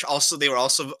they're like, they were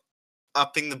also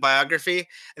upping the biography,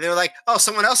 and they were like, oh,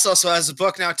 someone else also has a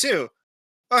book now too.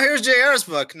 Oh, here's JR's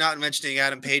book, not mentioning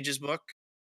Adam Page's book.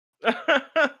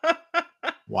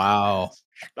 Wow.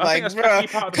 I think that's Like, definitely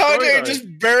bro, part of the story, commentary though.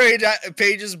 just buried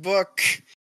Page's book.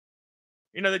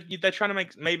 You know, they're trying to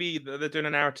make, maybe they're doing a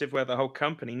narrative where the whole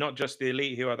company, not just the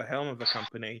elite who are the helm of the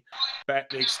company, but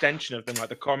the extension of them, like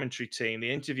the commentary team,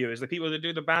 the interviewers, the people that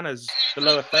do the banners, the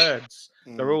lower thirds,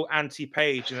 they're all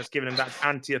anti-Page, and it's giving them that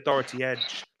anti-authority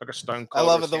edge, like a Stone I Cold.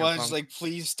 love or a it. The CM one's Punk. like,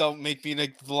 please don't make me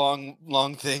like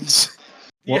long things.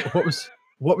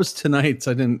 What was tonight's?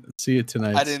 I didn't see it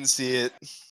tonight. I didn't see it.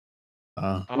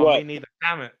 Oh, What? me neither.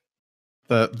 Damn it.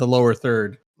 The lower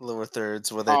third. Lower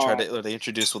thirds where they where they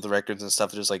introduce with the records and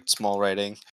stuff, just like small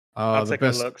writing. I'll The take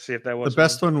best a look, see if there the was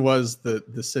best one was the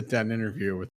sit down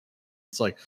interview with. It's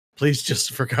like, please,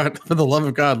 just for the love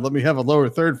of God, let me have a lower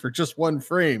third for just one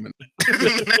frame.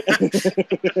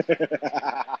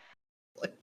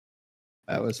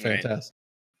 That was Right. fantastic.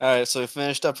 All right, so we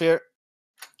finished up here.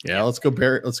 Yeah, let's go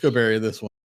bury this one.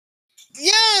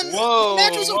 Yeah, the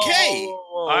match was okay.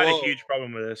 I had a huge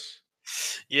problem with this.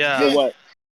 Yeah. For what?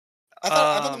 I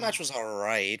thought the Um, match was all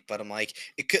right, but I'm like,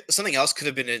 something else could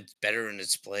have been better in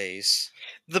its place.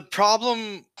 The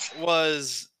problem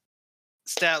was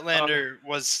Statlander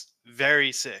was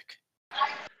very sick.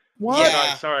 What? Yeah.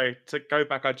 Guys, sorry, to go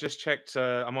back, I just checked.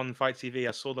 I'm on Fight TV.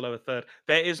 I saw the lower third.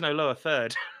 There is no lower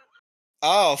third.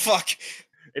 Oh fuck!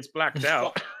 It's blacked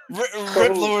out.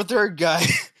 Rip lower third guy.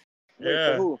 Wait,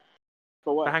 Yeah. For who?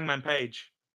 For what? The Hangman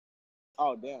Page.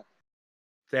 Oh, damn.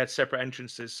 They had separate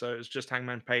entrances, so it was just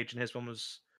Hangman Page, and his one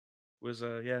was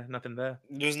nothing there.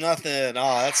 There's nothing.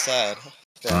 Oh, that's sad.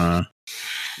 Uh,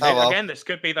 Maybe, well. Again, this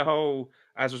could be the whole,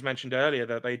 as was mentioned earlier,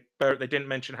 that they didn't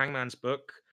mention Hangman's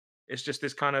book. It's just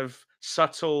this kind of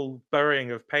subtle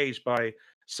burying of Page by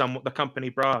the company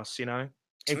brass, you know.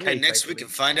 In Tune in kayfabe, next at week and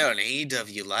least. find out on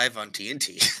AEW live on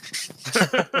TNT.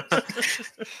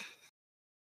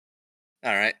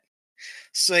 All right.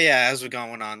 So yeah, as we're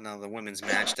going on now, the women's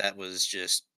match that was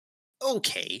just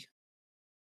okay.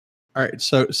 all right.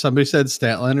 So somebody said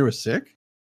Statlander was sick.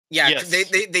 Yeah, Yes.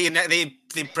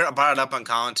 they brought it up on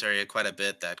commentary quite a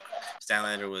bit that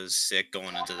Statlander was sick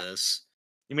going into this.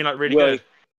 You mean like really Well, good?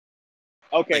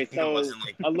 Okay, Like, it so wasn't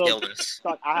like a little. illness.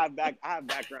 So I have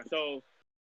background. So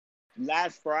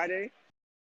last Friday,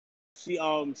 she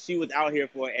was out here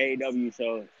for an AEW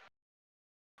show,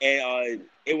 and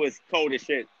it was cold as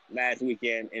shit last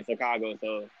weekend in Chicago.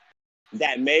 So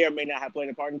that may or may not have played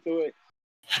a part into it,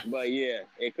 but yeah,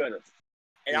 it could have.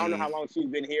 And I don't know how long she's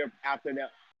been here after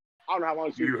that. I don't know how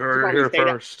long she. You she heard it probably here stayed out-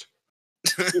 first.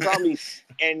 She probably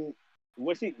and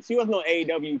she wasn't on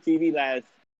AEW TV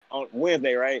on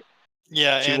Wednesday, right?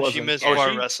 Yeah, She and she wasn't. missed Oh,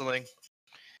 bar she- wressling.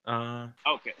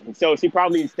 Okay, so she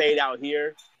probably stayed out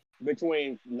here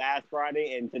between last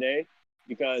Friday and today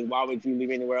because why would you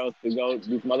leave anywhere else to go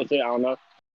do some other shit? I don't know.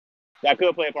 That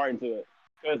could play a part into it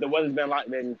because the weather's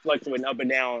been fluctuating up and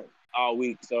down all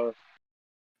week. So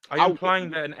Are you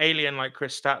implying that an alien like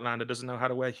Chris Statlander doesn't know how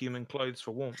to wear human clothes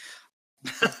for warmth?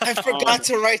 I forgot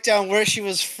to write down where she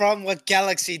was from, what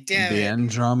galaxy. Damn The it!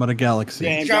 Andromeda Galaxy.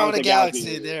 Yeah. Andromeda Galaxy.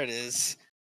 Galaxy. There it is.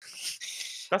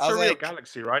 That's I a was real like-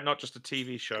 galaxy, right? Not just a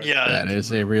TV show. Yeah. That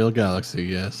is a real galaxy.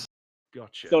 Yes.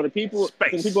 Gotcha. So the people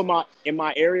Space. in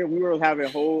my area, we were having a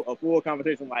full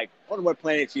conversation. Like, I wonder what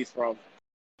planet she's from.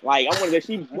 Like, I wonder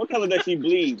what color does she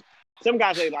bleed? Some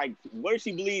guys say like, where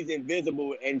she bleeds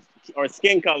invisible or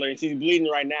skin color, and she's bleeding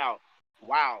right now.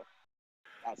 Wow.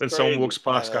 That's Then crazy. someone walks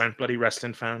past Yeah. going, bloody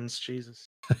wrestling fans. Jesus.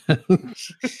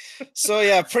 So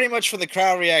yeah, pretty much for the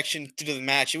crowd reaction to the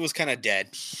match, it was kind of dead.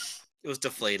 It was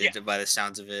deflated by the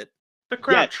sounds of it. The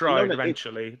crowd Yeah, you know, tried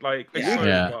eventually. Like they Yeah. slowly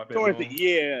Yeah. got a bit towards more. the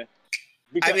yeah. I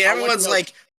Because mean, want to everyone's know-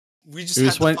 like, we just It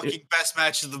was had the when- fucking best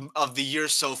match of the year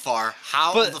so far.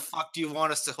 How But- the fuck do you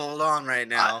want us to hold on right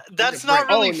now? That's Give not a break.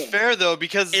 really Oh, no. fair though,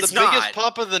 because It's the biggest not.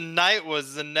 pop of the night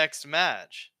was the next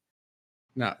match.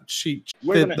 No,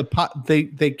 We're the gonna- pot. They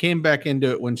came back into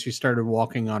it when she started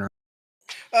walking on her.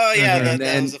 Oh yeah, And that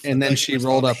then- was and then like, she was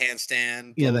rolled the up-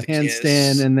 handstand. Yeah, blow the kiss.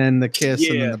 handstand, and then the kiss, and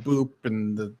then Yeah. the boop,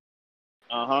 and the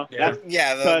Uh-huh. Yeah. That's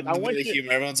Yeah, Because I the want bit of you-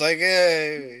 humor. Everyone's like,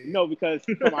 hey. no, because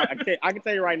I can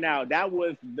tell you right now that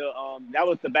was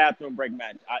the bathroom break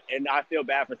match, and I feel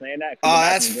bad for saying that. 'cause Oh, the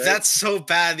bathroom break- that's so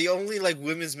bad. The only like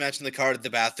women's match in the card at the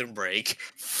bathroom break.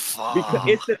 Fuck.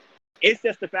 because it's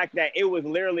just the fact that it was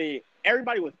literally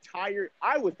everybody was tired.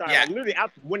 I was tired. Yeah. Like, literally,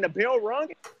 when the bell rung,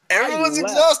 Everyone's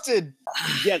left. exhausted.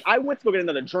 yes, I went to go get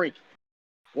another drink,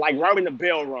 like right when the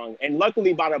bell rung. And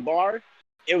luckily, by the bar,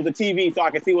 it was a TV, so I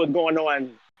could see what's going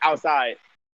on outside.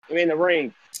 I mean, in the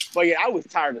ring. But yeah, I was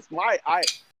tired. I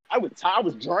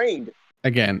was drained.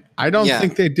 again. I don't Yeah.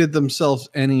 think they did themselves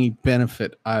any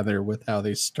benefit either with how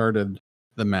they started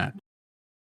the match,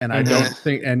 and I don't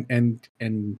think.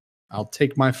 And I'll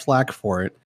take my flack for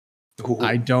it.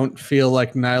 I don't feel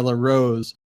like Nyla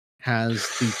Rose has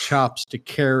the chops to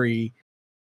carry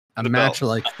a The match belt.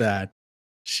 like that.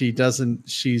 She doesn't.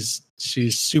 She's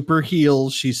super heel.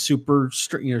 She's super.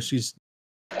 She's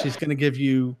going to give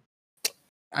you.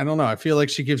 I don't know. I feel like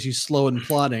she gives you slow and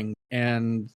plodding,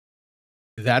 and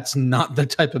that's not the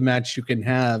type of match you can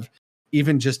have,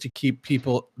 even just to keep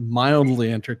people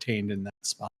mildly entertained in that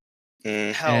spot.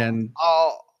 Hell, And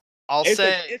I'll It's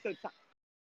say.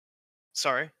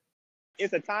 Sorry.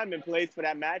 it's a time and place for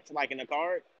that match, like in the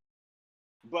card.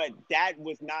 But that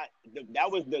was not.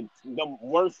 That was the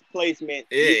worst placement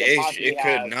you could possibly It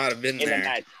have could not have been in the there.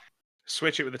 match.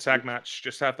 Switch it with the tag match.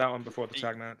 Just have that one before the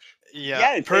tag match. Yeah,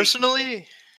 Yeah, it's- personally,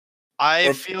 I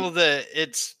Or- feel that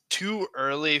it's too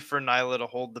early for Nyla to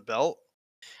hold the belt.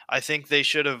 I think they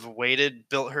should have waited,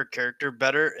 built her character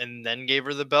better, and then gave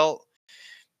her the belt.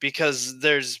 Because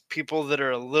there's people that are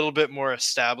a little bit more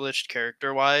established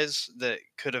character-wise that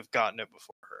could have gotten it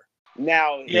before her.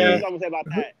 Now, Yeah. here's what I'm gonna say about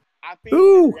that. I think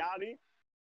Ooh. in reality,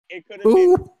 it could have been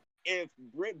ooh, if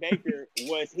Britt Baker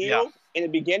was heel in the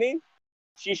beginning.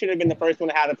 She should have been the first one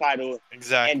to have the title.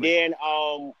 Exactly. And then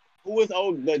who was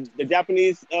the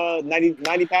Japanese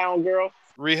 90-pound girl?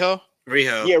 Riho?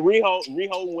 Riho. Yeah,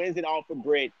 Riho wins it off of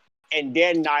Britt, and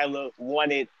then Nyla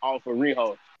won it off of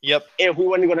Riho. Yep. If we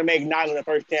weren't gonna make Nyla the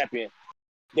first champion,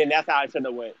 then that's how it should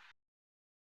have went.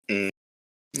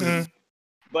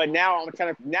 But now we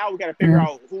gotta figure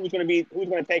out who's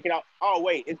gonna take it out. Oh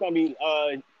wait, it's gonna be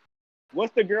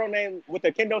what's the girl name with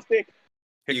the kendo stick?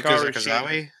 Hikaru Yuka Shida.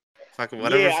 Sakazawa? Fucking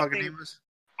whatever Yeah, I fucking think- name was.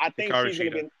 I think Hikaru she's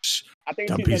gonna Shida. be. I think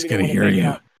Dumpy's she's gonna gonna hear take it you.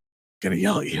 out. Gonna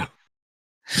yell at you.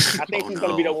 I think Oh, she's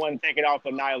gonna be the no. one to take it off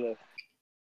of Nyla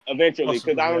eventually,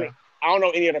 because Possibly, yeah. I don't know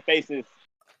any of the faces.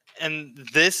 And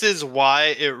this is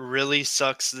why it really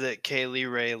sucks that Kaylee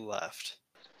Ray left.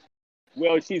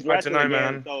 Well, she's I don't wrestling know,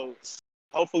 again, man. so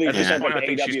hopefully At she's this gonna point, go I to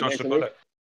think she's AEW dodged the eventually. bullet.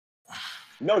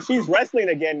 No, she's wrestling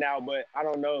again now, but I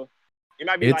don't know. It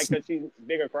might be like It's- because she's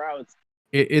bigger crowds.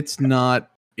 It's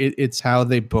not. It's how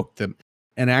they booked them,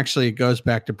 and actually, it goes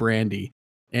back to Brandy,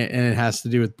 and it has to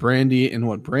do with Brandy and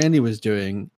what Brandy was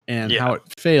doing, and how it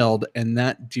failed, and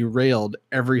that derailed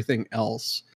everything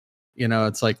else. You know,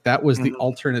 it's like that was the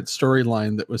alternate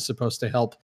storyline that was supposed to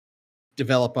help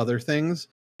develop other things,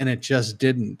 and it just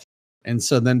didn't. And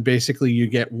so then basically you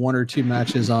get one or two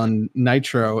matches on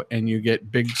Nitro, and you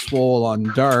get Big Swole on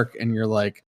Dark, and you're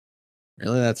like,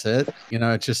 really, that's it? You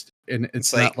know, it's just, and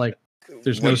it's not like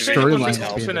there's no You say that was the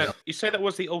storyline. alternate- You say that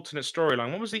was the alternate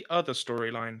storyline. What was the other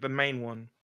storyline? The main one?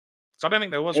 So I don't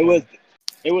think there was It one.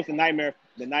 was the Nightmare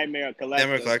Collective.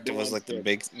 Nightmare Collective was like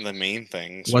the main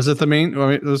thing. Was it the main?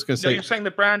 I was gonna No, say you're saying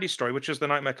the Brandy story, which was the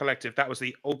Nightmare Collective. That was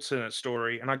the alternate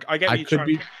story, and I get I what you're could trying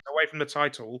be- to get away from the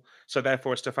title, so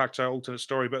therefore it's de facto alternate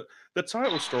story. But the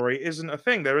title story isn't a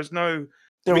thing. There is no.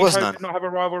 There was Riho none. did not have a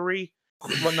rivalry.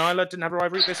 Well, Nyla didn't have a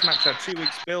rivalry. This match had 2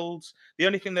 weeks builds. The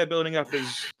only thing they're building up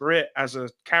is Britt as a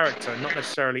character, not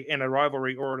necessarily in a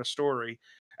rivalry or in a story.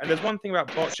 And there's one thing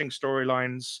about botching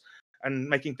storylines and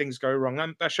making things go wrong.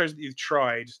 That shows that you've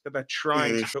tried, that they're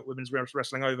trying to put women's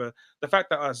wrestling over. The fact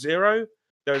that at Zero,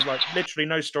 there's like literally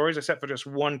no stories except for just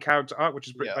one character arc, which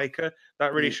is Britt Baker.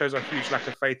 That really shows a huge lack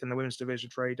of faith in the women's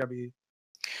division for AEW.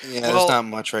 Yeah, Well- there's not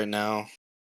much right now.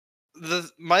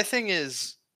 My thing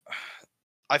is,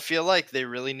 I feel like they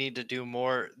really need to do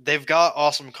more. They've got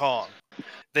Awesome Kong.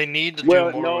 They need to Well,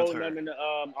 do more no, with her. no.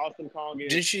 Awesome Kong is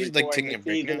Didn't she, like, recording taking a the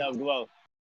break season now? of Glow.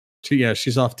 Yeah,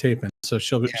 she's off taping, so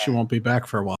she Yeah. won't be back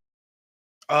for a while.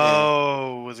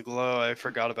 Oh, with Glow, I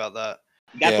forgot about that.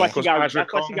 That's Yeah. why Of she course, got. Azure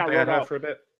That's why she Kong, got they wrote had her off. for a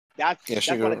bit. That's Yeah,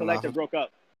 she why the got written collective off. broke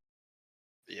up.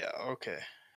 Yeah, okay.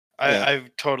 Yeah. I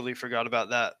totally forgot about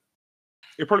that.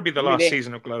 It'll probably be the I mean, last they-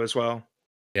 season of Glow as well.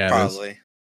 Yeah, it is. Probably.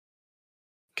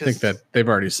 I think that they've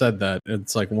already said that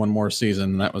it's like one more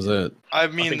season, and that was it. I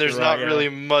think mean, there's you're not right, yeah. really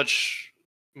much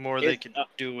more they It's, could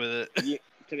do with it. Yeah,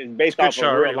 'cause it's It's based a good off show. I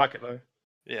of really real like life. it though.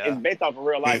 Yeah. It's based off of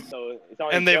real life, so it's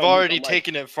already And they've failed me so already much.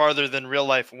 taken it farther than real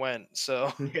life went,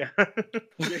 so Yeah.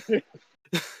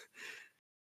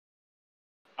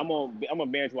 I'm gonna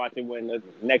binge watch it when the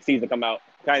next season come out.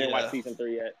 I didn't Yeah. watch season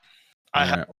 3 yet. I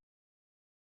have Alright.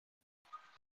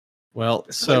 Well,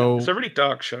 It's so a really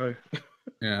dark show.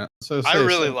 yeah, so I say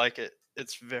really so. like it.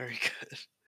 It's very good.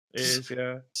 It is,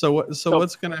 yeah. So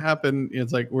what's gonna happen?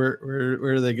 It's like where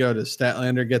do they go? Does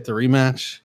Statlander get the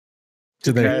rematch?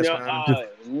 Do they? Yes, No, man.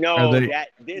 no, Are they-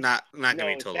 Not gonna be no,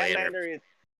 until later.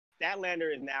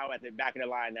 Statlander is now at the back of the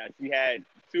line now. She had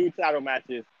 2 title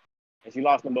matches and she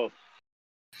lost them both.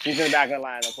 She's in the back of the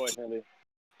line, unfortunately.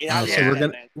 And I Oh, love so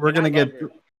Statlander, we're and I gonna love get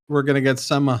her. we're gonna get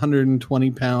some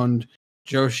 120-pound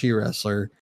Joshi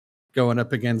wrestler going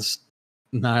up against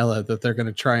Nyla that they're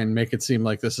gonna try and make it seem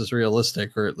like this is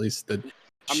realistic, or at least that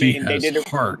I she mean, they has did it-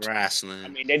 heart. Wrestling. I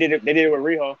mean, they did it with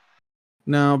Riho.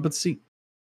 No, but see,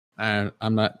 I'm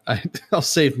not. I'll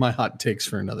save my hot takes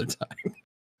for another time.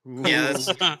 Yeah, let's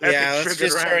Triggered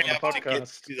just round hurry on the up to get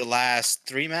podcast. to the last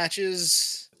 3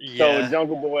 matches. So Yeah.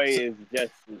 Jungle Boy is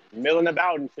just milling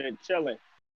about and shit, chilling.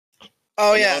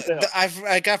 Oh in the yeah,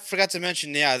 hotel. forgot to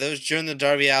mention. Yeah, those during the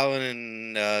Darby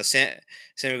Allin and Sammy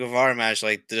Guevara match,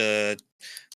 like the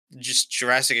just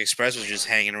Jurassic Express was just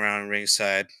hanging around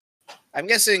ringside. I'm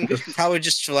guessing probably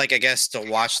just to like I guess to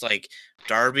watch like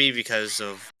Darby because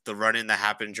of the run-in that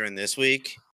happened during this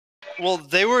week. Well,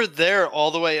 they were there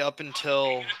all the way up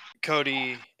until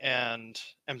Cody and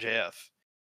MJF.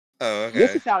 Oh, This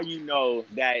okay. is how you know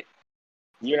that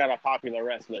you're not a popular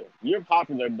wrestler. You're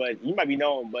popular, but you might be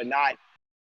known, but not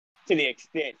to the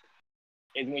extent.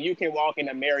 Is when you can walk in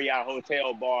a Marriott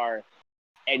hotel bar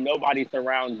and nobody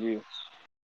surrounds you.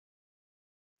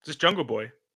 Just Jungle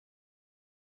Boy.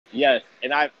 Yes,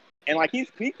 and like he's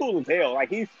cool as hell. Like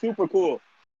he's super cool,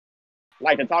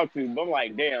 like to talk to. But I'm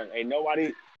like, damn, ain't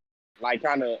nobody like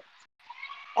trying to.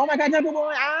 Oh my God, Jungle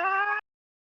Boy! Ah!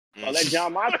 But let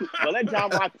John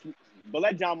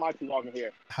Moxley walk in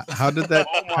here. How did that?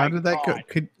 Oh my how did that go? God.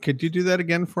 Could you do that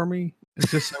again for me?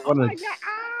 It's just I Oh want my to. God!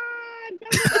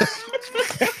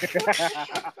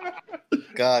 Ah,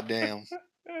 God damn.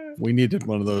 We needed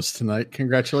one of those tonight.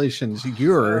 Congratulations,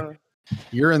 you're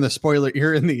in the spoiler.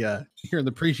 You're in the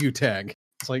preview tag.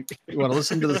 It's like you want to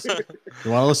listen to this.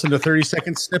 You want to listen to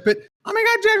 30-second snippet. Oh my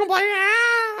God, Jungle Boy!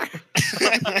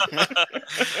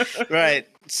 Ah! Right.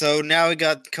 So now we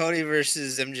got Cody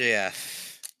versus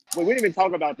MJF. Well, we didn't even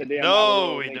talk about the damn. No,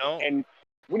 Nyla we thing, don't. And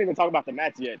we didn't even talk about the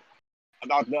match yet.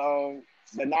 About the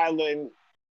Nyla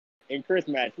and Chris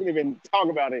match. We didn't even talk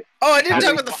about it. Oh, I didn't I talk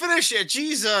mean- about the finish yet.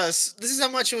 Jesus, this is how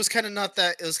much it was kind of not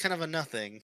that. It was kind of a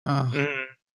nothing.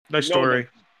 No story.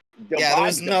 The Yeah, there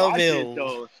was no botches, build.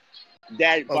 though,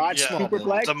 that Oh, botch yeah.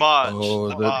 superplex. Damage.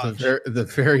 Oh, Damage. the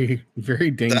very very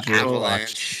The dangerous watch.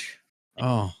 avalanche.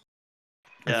 Oh,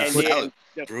 Yeah. And What- then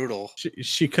Brutal.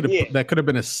 she could have. Yeah. That could have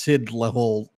been a Sid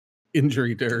level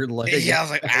injury to her leg. Yeah, I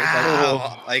was like,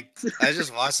 ow. Like, I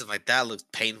just watched it. Like, that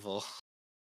looked painful.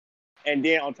 And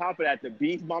then on top of that, the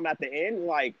beast bomb at the end,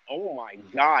 like, oh my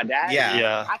God, that Yeah.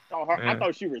 Yeah. I thought her. Yeah. I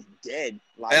thought she was dead.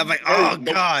 Like, And I'm like, her- oh,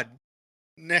 God.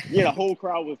 Yeah, the whole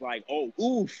crowd was like, oh,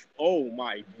 oof, oh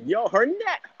my, yo, her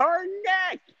neck.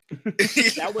 That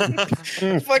was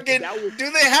Fucking, that was-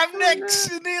 do they have necks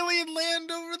in alien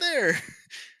land over there?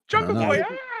 Jungle know. Boy.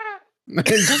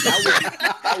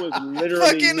 that was literally.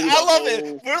 Fucking, me I the love whole-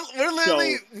 it. We're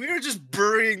literally, we're just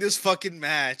burying this fucking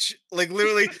match. Like,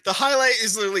 literally, the highlight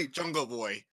is literally Jungle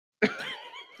Boy.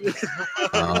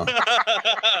 Uh,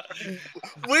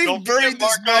 We Don't buried forget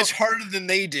this Marco. match harder than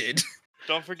they did.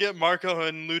 Don't forget Marco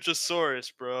and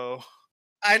Luchasaurus, bro.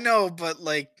 I know, but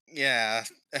like, yeah.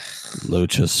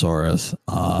 Luchasaurus.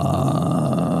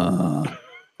 All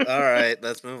right,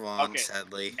 let's move on. Okay.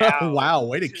 Sadly, Now, Wow,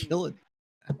 way to kill it.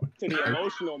 to the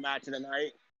emotional match of the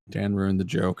night. Dan ruined the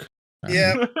joke.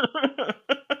 yeah.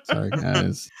 Sorry,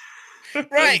 guys.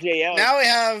 Right MJF. now we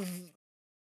have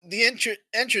the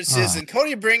entrances, Ah. and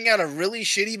Cody bringing out a really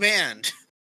shitty band.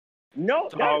 No,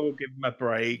 Oh, give him a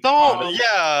break. Don't.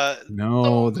 Yeah.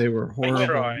 No, they were They horrible.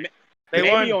 try. They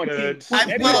Maybe weren't on good. TV.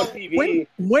 Maybe on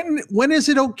TV. When is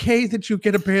it okay that you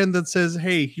get a band that says,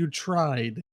 "Hey, you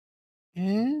tried"?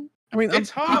 Eh? I mean, It's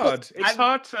hard. It's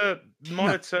hard to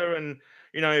monitor and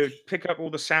pick up all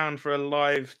the sound for a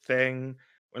live thing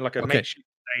when like a Okay. makeshift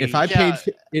If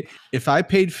stage. I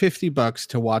paid $50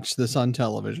 to watch this on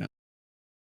television,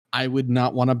 I would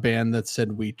not want a band that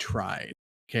said we tried.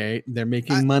 Okay, they're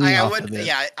making money off of this.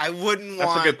 Yeah, I wouldn't That's a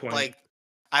want good point. like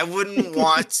I wouldn't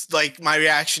want like my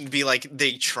reaction to be like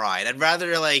they tried. I'd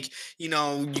rather like you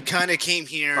kind of came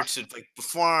here to like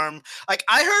perform. Like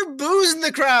I heard boos in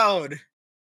the crowd.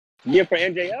 Yeah, for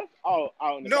MJF?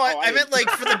 I meant like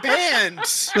for the band.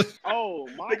 Oh,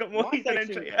 They got more heat than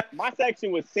MJF. my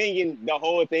section was singing the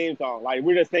whole theme song. Like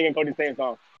we're just singing Cody's theme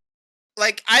song.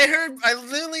 Like I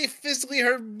literally physically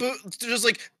heard there's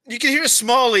like you can hear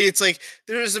Smalley. It's like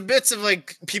there's a bits of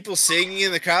like people singing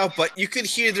in the crowd, but you could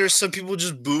hear there's some people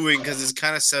just booing because it's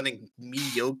kind of sounding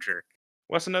mediocre.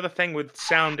 What's another thing with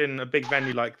sound in a big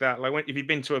venue like that? Like if you've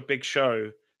been to a big show,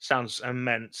 sounds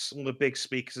immense. All the big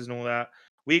speakers and all that.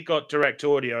 We got direct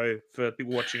audio for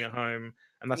people watching at home,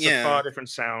 and that's a far different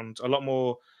sound. A lot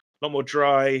more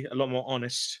dry, a lot more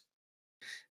honest.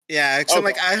 Yeah, so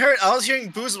like I was hearing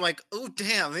boos. I'm like, oh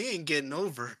damn, they ain't getting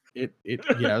over. Yeah,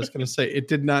 I was gonna say it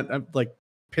did not like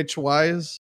pitch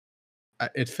wise.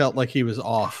 It felt like he was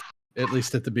off, at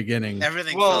least at the beginning.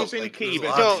 Everything was in key, but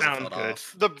it didn't sound good.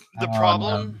 The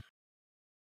problem,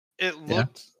 it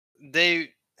looked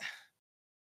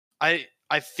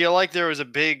I feel like there was a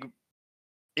big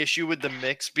issue with the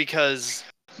mix because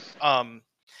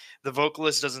the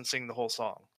vocalist doesn't sing the whole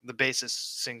song. The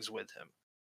bassist sings with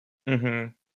him. Mm-hmm.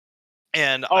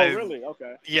 And really?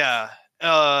 Okay. Yeah.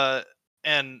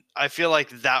 And I feel like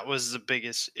that was the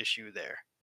biggest issue there.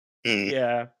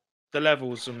 Yeah, the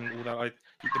levels and all that. Like,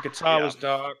 the guitar was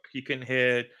dark. You couldn't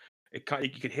hear it. You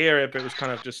could hear it, but it was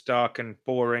kind of just dark and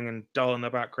boring and dull in the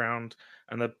background.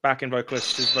 And the backing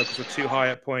vocalist, his vocals were too high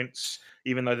at points,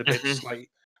 even though the bits like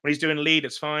when he's doing lead,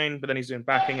 it's fine, but then he's doing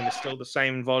backing and it's still the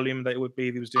same volume that it would be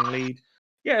if he was doing lead.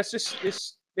 Yeah,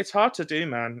 it's hard to do,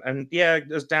 man. And yeah,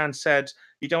 as Dan said,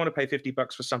 you don't want to pay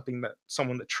 $50 for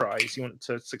someone that tries. You want it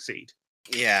to succeed.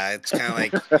 Yeah, it's kind of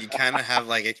like you kind of have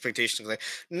like expectations. Like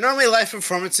normally live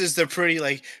performances, they're pretty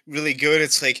like really good.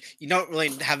 It's like you don't really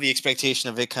have the expectation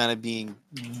of it kind of being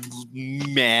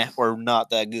meh or not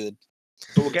that good.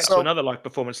 But we'll get to another live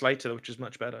performance later, which is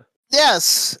much better.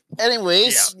 Yes.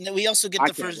 Anyways, we also get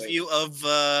the first view of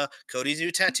Cody's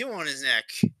new tattoo on his neck.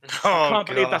 I can't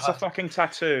believe that's a fucking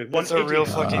tattoo. That's a real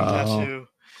fucking tattoo.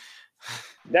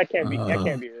 That can't be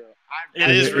real.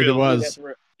 It is real. It was.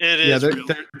 It is real.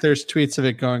 There's tweets of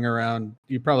it going around.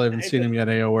 You probably haven't seen them yet,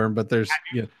 AOR, but there's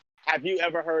Have you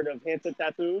ever heard of Hinta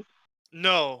tattoos?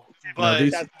 No,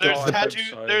 but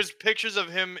there's there's pictures of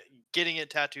him getting it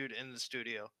tattooed in the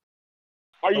studio.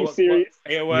 Are you serious?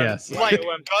 AOM, Yes. Like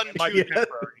might be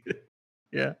temporary.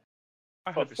 Yeah.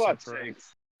 I hope it's fuck's temporary.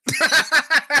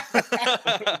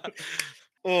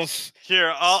 Oof.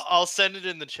 Here, I'll send it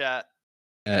in the chat.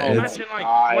 Imagine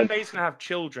like one day he's gonna have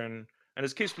children, and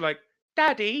his kids be like,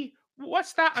 "Daddy,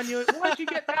 what's that on your? Why'd you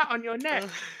get that on your neck?"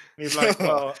 And he's like,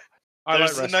 "Well, I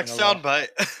There's like the next wrestling a lot."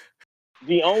 soundbite.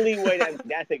 The only way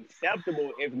that's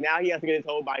acceptable is now he has to get his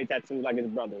whole body tattooed like his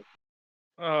brother.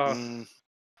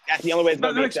 That's the only way it's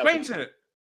going to be acceptable. That explains it.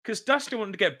 Because Dustin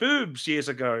wanted to get boobs years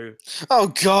ago. Oh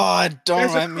God! Don't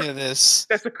remind me of this.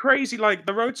 There's the crazy, like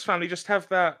the Rhodes family just have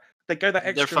that. They go that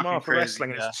extra fucking mile for crazy,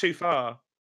 wrestling, and it's too far.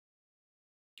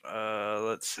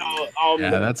 Let's see.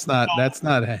 Yeah, that's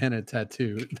not a henna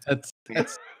tattoo. That's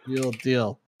real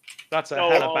deal. That's a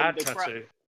hella bad tattoo.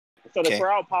 So the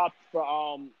crowd popped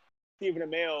for Stephen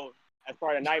Amell as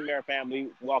part of the Nightmare family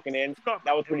walking in.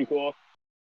 That was pretty cool.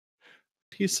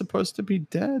 He's supposed to be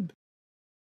dead.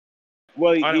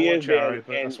 Well, I he don't is watch Arrow, dead.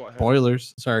 but that's what I heard.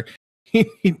 Spoilers. Sorry, he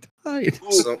died.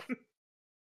 So,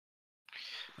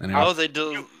 Anyway. Oh, they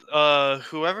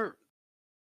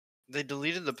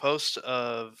deleted the post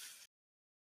of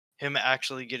him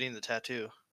actually getting the tattoo.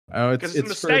 Oh, Because it's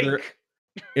a it's further. mistake.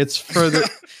 It's further.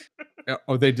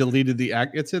 Oh, they deleted the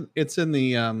act. It's in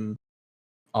the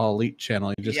All Elite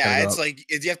channel. You just yeah, it's like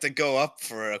you have to go up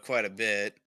for quite a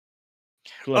bit.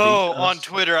 On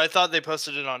Twitter. I thought they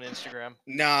posted it on Instagram.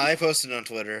 No, I posted it on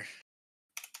Twitter.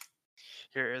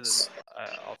 Here it is.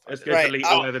 Let's go delete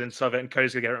all evidence of it, and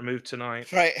Cody's gonna get it removed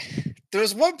tonight. Right. There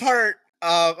was one part.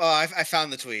 I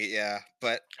found the tweet. Yeah,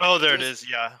 but there it is.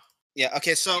 Yeah. Yeah.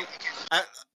 Okay. So,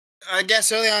 I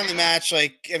guess early on in the match,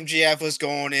 like MGF was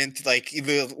going into like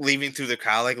leaving through the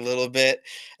crowd like a little bit,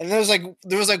 and there was like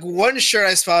one shirt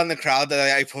I saw in the crowd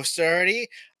that I posted already.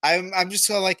 I'm just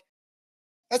like,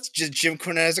 that's just Jim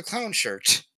Cornette as a clown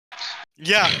shirt.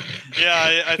 Yeah,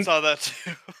 I saw that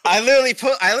too. I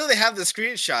literally have the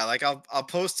screenshot. Like I'll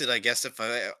post it. I guess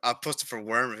I'll post it for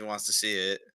Worm if he wants to see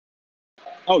it.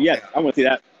 Oh yes, I want to see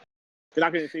that. Cause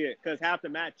I couldn't see it. Cause half the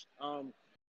match,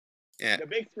 Yeah. the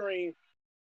big screen.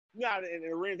 You know, in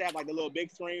the rings they have like the little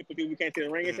big screen for people who can't see the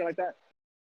ring and shit like that.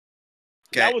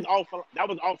 Okay. That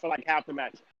was off for like half the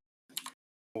match.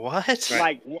 What?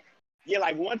 Like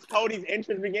once Cody's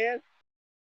entrance began,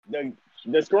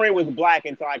 the screen was black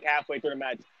until like halfway through the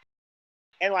match.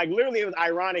 And like literally it was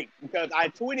ironic because I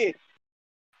tweeted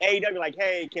AEW like,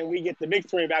 hey, can we get the big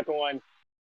screen back on?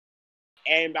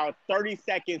 And about 30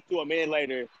 seconds to a minute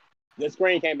later, the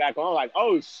screen came back on. I'm like,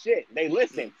 oh shit, they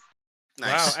listened.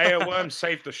 Nice. Wow, AO Worm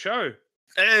saved the show.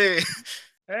 Hey.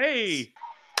 Hey.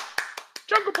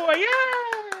 Jungle Boy,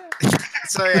 yeah!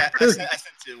 So yeah, I sent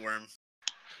it Worm.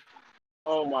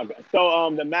 Oh my god.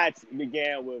 So the match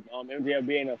began with MJF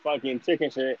being a fucking chicken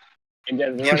shit and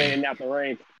just running in and out the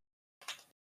ring.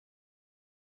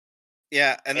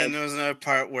 Yeah, and then there was another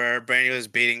part where Brandy was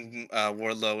baiting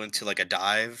Wardlow into like a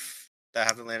dive that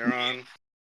happened later on.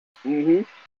 Mm-hmm.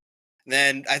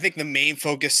 Then I think the main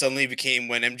focus suddenly became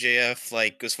when MJF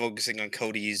like was focusing on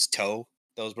Cody's toe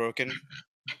that was broken.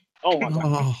 Oh my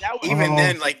god. Even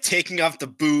then, like taking off the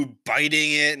boob,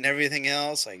 biting it, and everything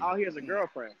else. Like, oh, he has a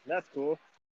girlfriend. That's cool.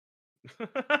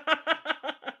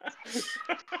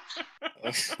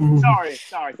 Sorry.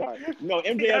 No,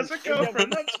 MJF He has a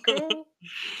girlfriend. That's cool.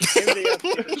 MJF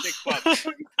is a sick fuck.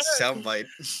 soundbite.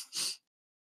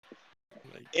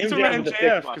 He's MJF is a sick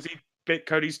MJF fuck. because he bit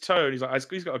Cody's toe, and he's like,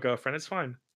 he's got a girlfriend. It's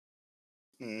fine.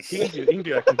 Mm. He can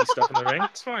do that kind of stuff in the ring.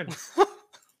 It's fine.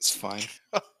 It's fine.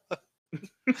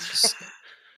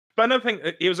 But another thing,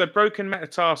 it was a broken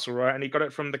metatarsal, right? And he got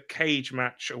it from the cage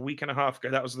match a week and a half ago.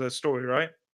 That was the story, right?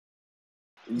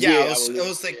 Yeah,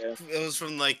 it was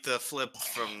from like the flip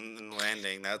from the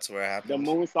landing. That's where it happened.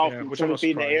 The moonsault from 20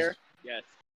 feet in the air. Yes.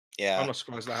 Yeah. I'm not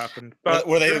surprised that happened. But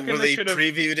where they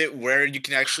previewed it where you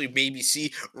can actually maybe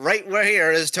see right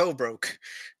where his toe broke.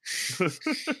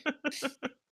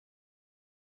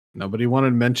 Nobody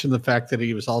wanted to mention the fact that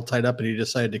he was all tied up and he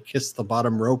decided to kiss the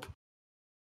bottom rope.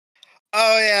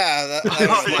 Oh yeah,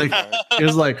 It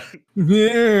was like,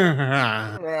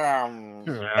 yeah.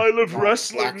 I love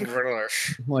wrestling.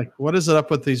 Like, what is it up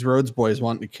with these Rhodes boys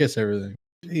wanting to kiss everything?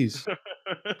 Jeez.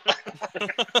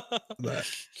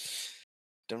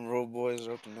 Them road boys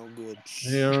are up to no good.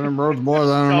 Yeah, them Rhodes boys,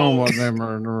 I don't know what them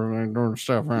are doing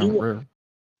stuff around here.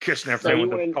 Kissing everything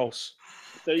with the pulse.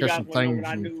 So you guys want to know what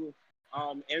I knew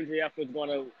MJF was going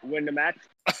to win the match?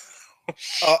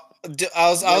 I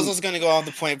was just gonna go on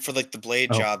the point for like the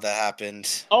blade job that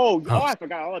happened. Oh, I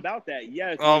forgot all about that.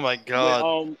 Yes. Oh my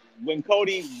god. When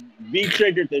Cody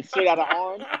V-triggered the shit out of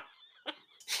arm.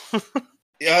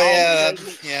 Yeah.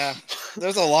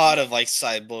 There's a lot of like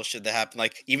side bullshit that happened.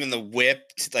 Like even the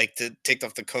whip, like to take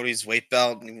off the Cody's weight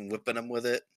belt and even whipping him with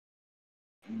it.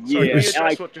 So you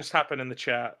address what just happened in the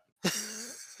chat.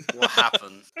 What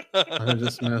happened? I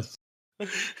just missed.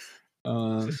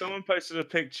 So someone posted a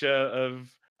picture of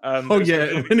when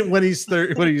he's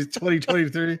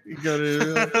 2023 you go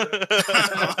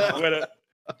to when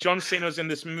John Cena was in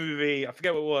this movie, I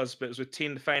forget what it was, but it was with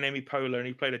Tina Fey and Amy Poehler, and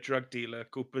he played a drug dealer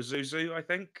called Pazuzu, I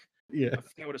think. Yeah, I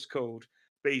forget what it's called.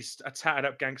 But he's a tatted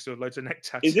up gangster with loads of neck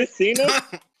tattoos. Is this Cena?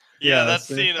 Yeah, that's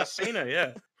Cena. That's Cena,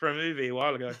 yeah, for a movie a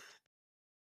while ago.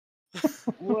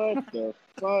 What the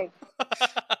fuck?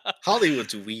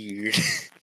 Hollywood's weird.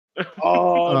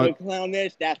 Oh, the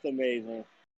clownish. That's amazing.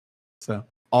 So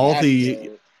all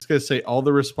the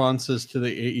responses to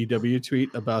the AEW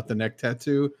tweet about the neck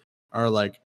tattoo are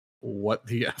like, what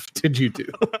the F did you do?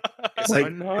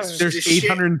 Like, there's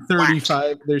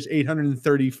 835. There's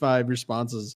 835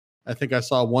 responses. I think I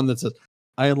saw one that says,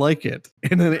 I like it.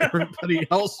 And then everybody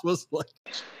else was like,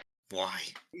 why?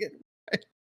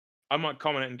 I might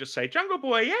comment and just say, Jungle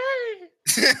Boy, yay!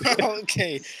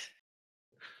 Okay.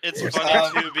 It's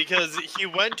funny too because he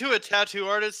went to a tattoo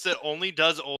artist that only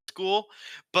does old school,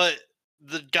 but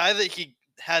the guy that he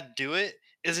had do it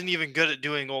isn't even good at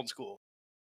doing old school.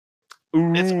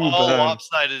 It's all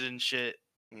lopsided and shit.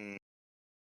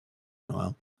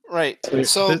 Well, right.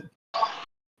 So I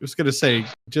was gonna say,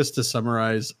 just to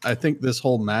summarize, I think this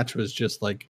whole match was just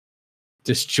like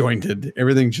disjointed.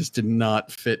 Everything just did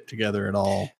not fit together at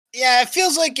all. Yeah, it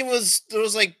feels like there was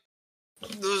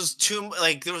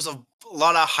a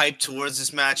lot of hype towards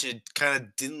this match. It kind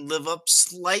of didn't live up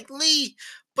slightly,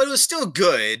 but it was still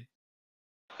good.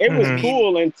 It was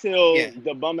cool until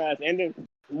the bum ass ending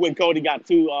when Cody got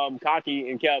too cocky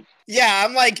and kept. Yeah,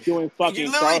 I'm like doing fucking.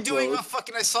 You're literally doing what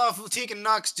fucking I saw Fatigue and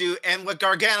Knox do, and what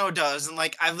Gargano does, and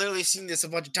like I've literally seen this a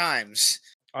bunch of times.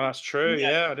 Oh, that's true.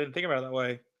 Yeah. Yeah, I didn't think about it that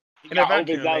way. He In a got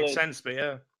vacuum, it makes overzealous. sense, but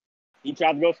yeah. He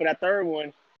tried to go for that third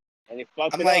one, and he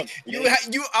fucked I'm it like,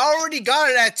 up. you already got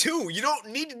it at 2. You don't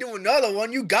need to do another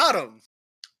one. You got him.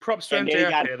 Props to And then he MJF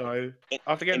got- here, though. and-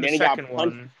 After getting and the then he got second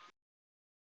punched. one.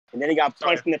 And then he got Sorry.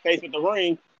 punched in the face with the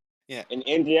ring. Yeah. And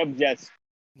MJF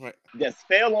Right. just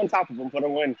fell on top of him for the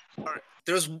win.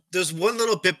 There's one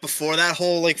little bit before that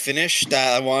whole like finish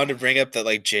that I wanted to bring up that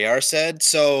like JR said.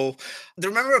 So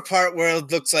remember a part where it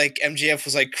looks like MJF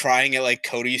was like crying at like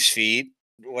Cody's feet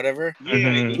or whatever? Yeah,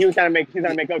 Mhm. he was trying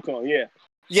to make up to him. Yeah.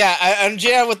 Yeah, and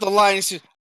JR with the line is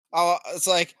it's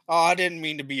like, oh, I didn't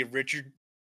mean to be a Richard.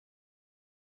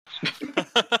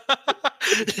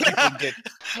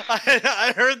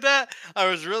 I heard that. I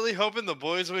was really hoping the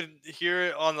boys would hear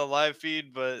it on the live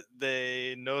feed, but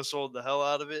they no-sold the hell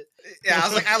out of it. Yeah, I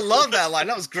was like, I love that line.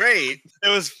 That was great. It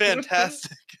was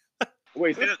fantastic.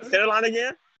 Wait, say the line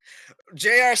again?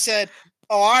 JR said,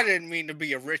 oh, I didn't mean to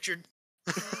be a Richard.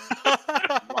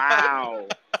 Wow.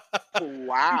 He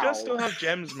Wow. does still have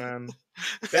gems, man.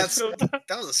 That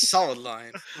was a solid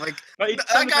line. Like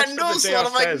that guy no sold.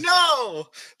 I'm like, no,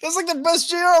 that's like the best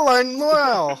JR line.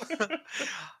 Wow.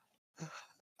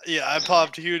 Yeah, I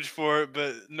popped huge for it,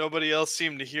 but nobody else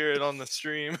seemed to hear it on the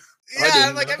stream. Yeah,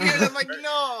 I'm like,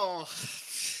 no.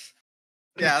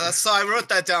 Yeah, that's so I wrote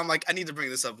that down. I'm like, I need to bring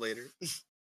this up later.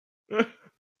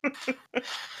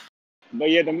 But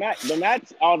yeah, the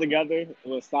match altogether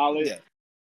was solid. Yeah.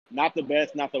 Not the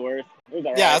best, not the worst. It was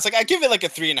all Yeah, right. it's like I give it like a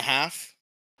 3.5.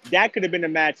 That could have been a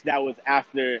match that was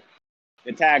after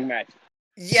the tag match.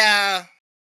 Yeah.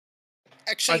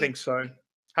 Actually, I think so.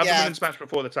 Have the women's match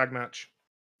before the tag match.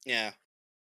 Yeah.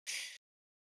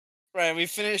 Right, we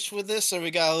finished with this, or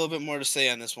we got a little bit more to say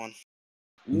on this one?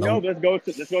 No, let's go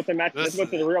to the match. Let's go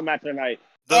to the real match tonight.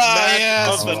 The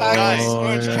match of the night.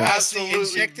 Orange yeah. Cassidy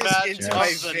Absolutely inject this match into of my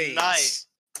the face. night.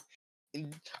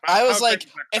 I was How like,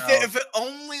 great is that if it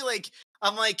only like,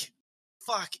 I'm like,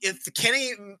 fuck, if the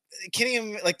Kenny,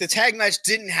 like the tag match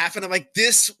didn't happen, I'm like,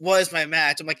 this was my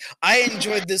match. I'm like, I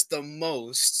enjoyed this the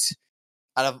most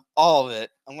out of all of it.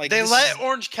 I'm like, They this let is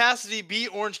Orange Cassidy be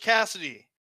Orange Cassidy.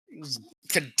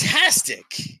 fantastic.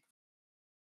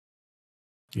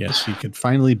 Yes, he could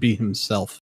finally be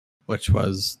himself, which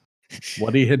was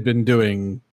what he had been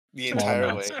doing. The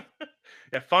entire way.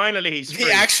 Yeah, finally he's free.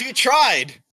 He actually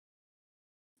tried.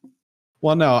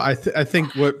 Well, no, I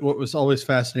think what was always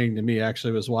fascinating to me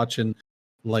actually was watching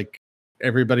like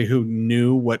everybody who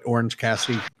knew what Orange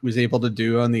Cassidy was able to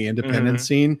do on the independent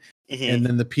scene, and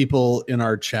then the people in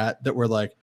our chat that were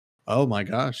like, "Oh my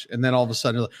gosh!" and then all of a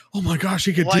sudden, like, "Oh my gosh,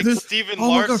 he could Like do this!" Steven Oh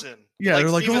my gosh. Larson. Yeah, they're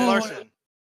like, Steven "Oh, Larson.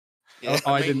 Yeah.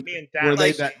 Oh, I Me- didn't. me and Were Dan, they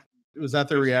like- that? Was that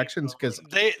their reactions? Because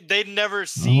They'd never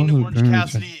seen Oh, Orange very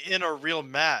Cassidy in a real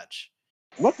match.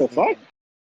 What the fuck?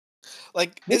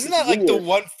 Like, This isn't is that like the weird.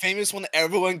 one famous one that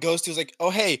everyone goes to? Is like, oh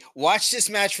hey, watch this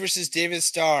match versus David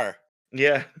Starr.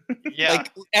 Yeah. Yeah.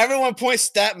 Like everyone points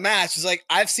to that match. It's like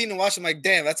I've seen and watched. I'm like,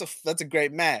 damn, that's a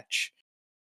great match.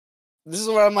 This is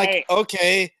where I'm like, Hey.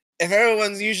 okay, if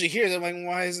everyone's usually here, then like,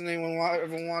 why hasn't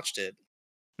everyone watched it?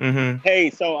 Mm-hmm. Hey,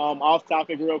 so off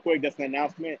topic real quick, just an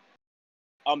announcement.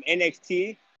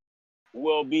 NXT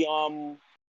will be on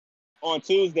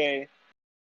Tuesday,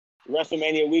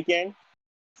 WrestleMania weekend.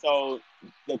 So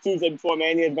the Tuesday before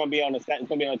Mania is gonna be on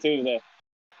Tuesday.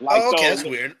 Like, Oh, okay, so, that's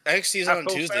weird. NXT is on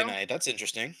Full Tuesday sale? night. That's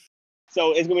interesting.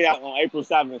 So it's gonna be out on April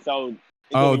 7th. So it's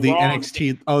gonna be the Raw.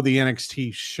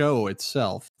 NXT show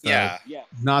itself. Yeah, Yeah.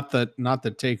 not the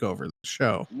takeover, the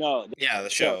show. No. yeah, the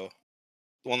show,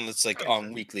 the one that's like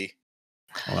on weekly.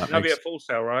 Well, that That'll be makes- a full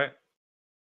sale, right?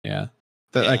 yeah,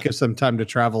 that Yeah. gives them time to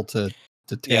travel to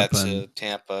Tampa Yeah, and to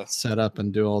Tampa. set up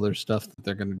and do all their stuff that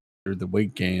they're going to do the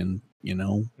weight gain. You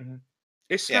know,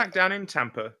 Is Yeah. SmackDown in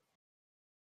Tampa?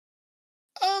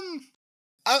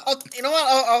 I'll you know what?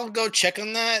 I'll go check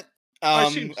on that. I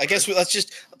assume I guess so. let's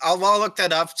just. I'll look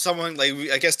that up. Someone like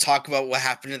I guess talk about what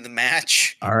happened in the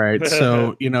match. all right.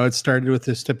 So it started with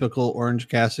this typical Orange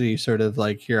Cassidy sort of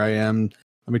like, here I am.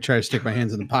 Let me try to stick my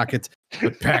hands in the pockets,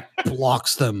 but Pac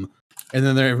blocks them, and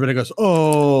then everybody goes,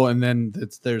 oh, and then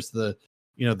there's the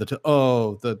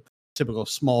the typical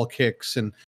small kicks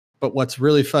But what's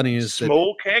really funny is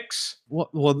Small kicks?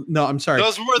 well, no, I'm sorry.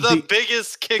 Those were the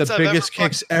biggest kicks the I've biggest ever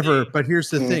kicks fucking ever. seen. But here's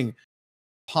the thing: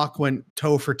 Pac went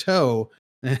toe for toe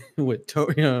with toe,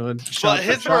 shot But for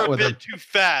his were shot a with bit him. too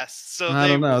fast, so I they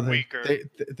don't know. were weaker.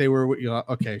 They were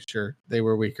okay, sure, they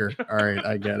were weaker. All right,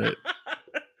 I get it.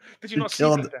 Did you not see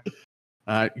Killed-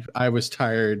 that? I was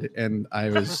tired and I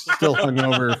was still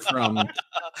hungover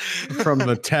from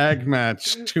the tag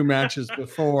match 2 matches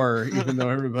before, even though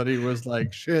everybody was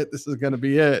like, shit, this is gonna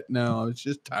be it. No, I was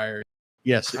just tired.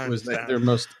 Yes, I it was understand. their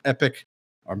most epic.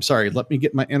 I'm sorry, let me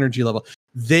get my energy level.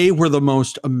 They were the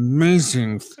most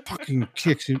amazing fucking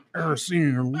kicks you've ever seen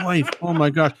in your life. Oh my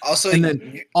gosh. Also, And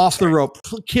then off the rope,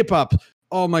 kip up.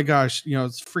 Oh my gosh. You know,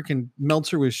 it's freaking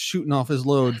Meltzer was shooting off his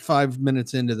load 5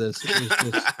 minutes into this. It was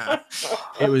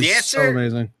just, it was The so answer-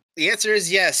 amazing. The answer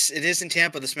is yes. It is in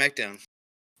Tampa, the SmackDown.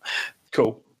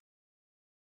 Cool.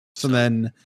 So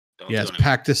then, Don't yes, do it.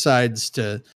 Pac decides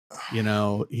to,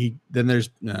 then there's,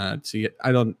 see,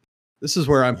 I don't, this is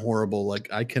where I'm horrible.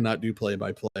 Like, I cannot do play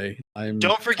by play.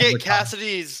 Don't forget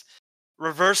Cassidy's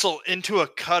reversal into a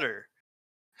cutter.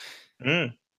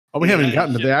 Mm. Oh, we haven't That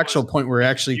gotten to shit the actual was point where he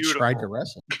actually beautiful. tried to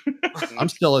wrestle. I'm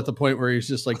still at the point where he's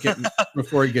just like getting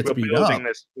before he gets We're beat building up.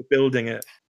 this. We're building it.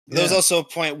 There was Yeah. also a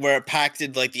point where Pac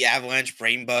did like the Avalanche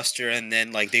Brainbuster, and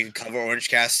then like they could cover Orange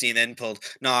Cassidy, and then pulled.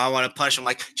 No, I want to punch him.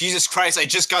 Like Jesus Christ, I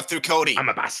just got through Cody. I'm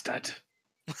a bastard.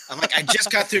 I'm like, I just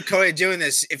got through Cody doing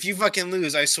this. If you fucking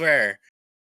lose, I swear.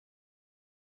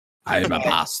 I'm a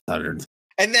bastard.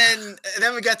 And then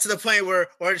we got to the point where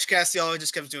Orange Cassidy always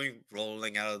just kept doing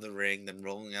rolling out of the ring, then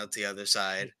rolling out the other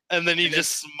side. And then he And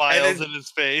just smiles then- in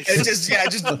his face. And just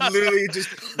literally just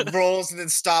rolls and then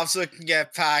stops so it can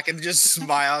get Pac and just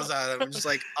smiles at him. I'm just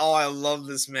like, oh, I love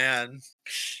this man.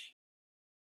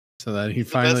 So that he He's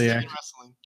the best finally, thing in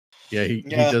wrestling. he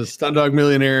Yeah. does Stun Dog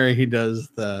Millionaire. He does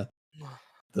the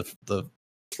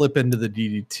flip into the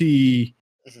DDT,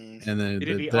 Mhm. and then He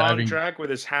did the the arm drag with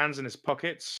his hands in his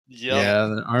pockets. Yep. yeah,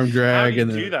 the arm How drag, do you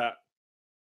and do then that?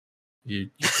 you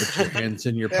put your hands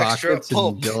in your Extra pockets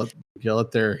pulp. and yell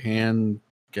at their hand.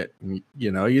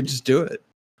 You just do it.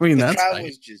 I mean, The that's crowd nice.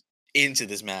 was just into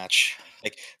this match.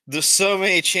 Like, there's so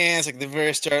many chants. Like the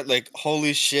very start, like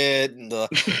holy shit, and the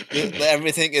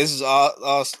everything is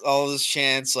all this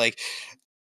chants. Like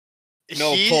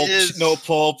no He pulp, is- no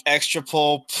pulp, extra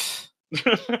pulp.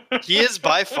 He is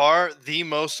by far the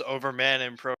most over man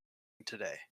in pro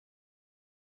today.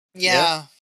 Yeah,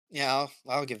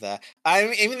 I'll give that.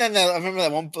 I even then, I remember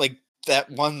that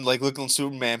one looking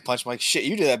Superman punch. I'm like, shit,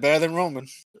 you did that better than Roman.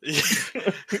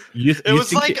 It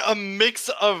was like a mix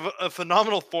of a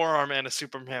phenomenal forearm and a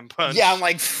Superman punch. Yeah, I'm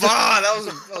like, fuck,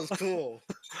 that was cool.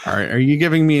 All right, are you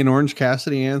giving me an Orange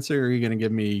Cassidy answer, or are you going to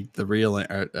give me the real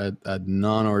a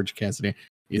non-Orange Cassidy?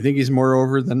 You think he's more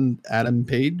over than Adam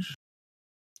Page?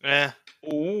 Yeah.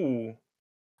 Ooh.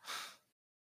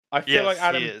 I feel Yes, like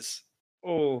Adam. he is.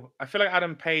 Oh, I feel like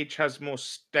Adam Page has more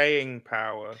staying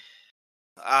power.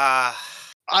 Ah,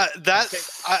 I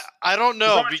don't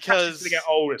know Orange Cassidy's because gonna get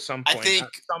old at some I point. think- At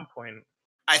some point.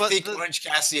 I But think the- Orange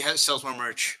Cassidy sells more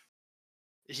merch.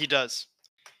 he does.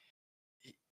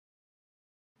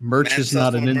 Merch Man is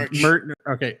not sells an more merch.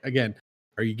 Okay, again,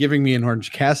 are you giving me an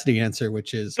Orange Cassidy answer,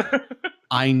 which is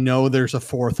I know there's a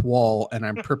fourth wall and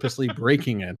I'm purposely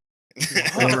breaking it,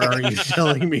 or are you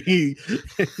telling me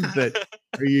that?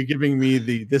 Are you giving me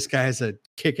this guy's a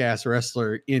kick-ass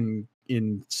wrestler in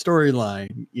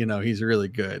storyline? He's really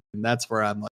good, and that's where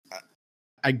I'm like,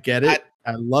 I get it.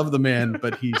 I love the man,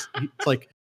 but he's like,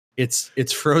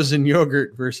 it's frozen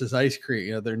yogurt versus ice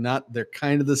cream. They're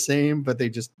kind of the same, but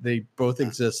they both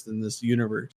exist in this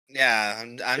universe. Yeah,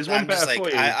 I'm Is one just better like,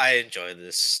 for you? I enjoy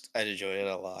this. I enjoy it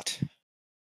a lot.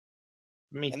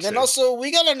 Me And too. then also we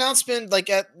got an announcement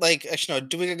actually no,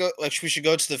 we should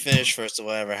go to the finish first of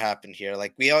whatever happened here.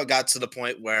 Like we all got to the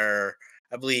point where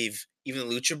I believe even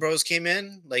the Lucha Bros came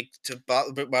in to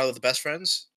battle with the best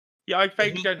friends. Yeah, I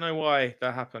vaguely don't know why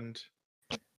that happened.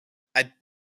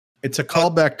 It's a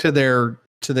callback to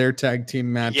their tag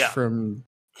team match Yeah. from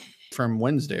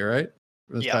Wednesday, right?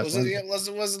 This Yeah. past Was Wednesday.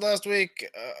 it last week?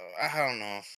 I don't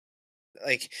know.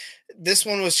 Like this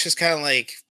one was just kind of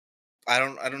like I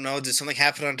don't know. Did something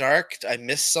happen on Dark? I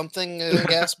missed something, I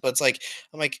guess. But it's like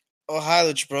I'm like, oh hi,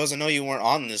 Lucha Bros. I know you weren't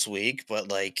on this week,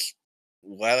 but like,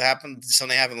 what happened? Did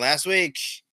something happen last week?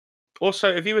 Also,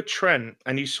 if you were Trent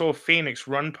and you saw Phoenix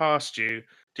run past you,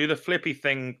 do the flippy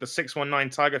thing, the 619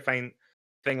 Tiger Feint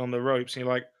thing on the ropes, and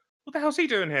you're like, what the hell's he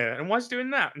doing here? And why is he doing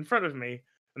that in front of me?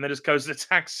 And then just goes and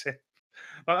attacks him.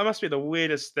 Like, that must be the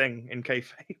weirdest thing in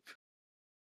kayfabe.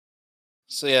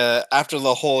 So yeah, after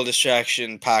the whole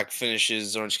distraction, Pac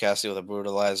finishes Orange Cassidy with a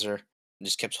brutalizer and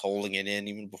just kept holding it in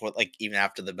even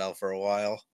after the bell for a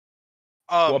while.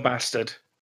 What a bastard.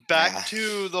 Back Yeah.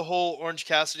 to the whole Orange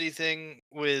Cassidy thing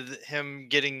with him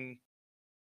getting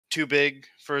too big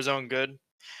for his own good.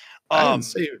 I didn't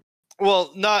say it.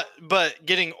 Well, but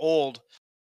getting old.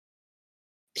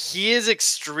 He is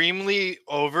extremely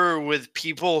over with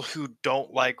people who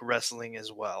don't like wrestling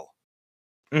as well.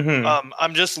 Mm-hmm.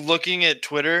 I'm just looking at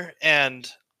Twitter and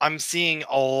I'm seeing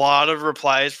a lot of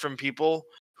replies from people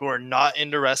who are not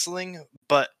into wrestling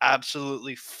but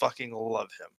absolutely fucking love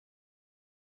him.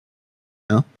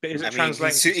 But is it I mean,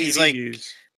 translating to he's TV like,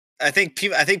 views? I think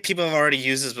people have already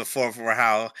used this before for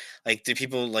how like do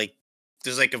people like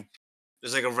there's like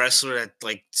a wrestler that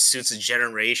like suits a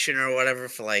generation or whatever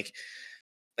for like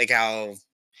how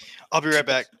I'll be right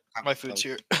people- back. My food's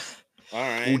here. all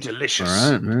right. Oh, delicious.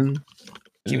 All right, man.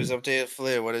 Keep us updated for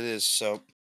later what it is. So,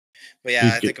 but yeah, Please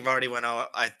I get- think I've already went out.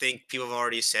 I think people have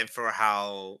already said for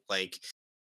how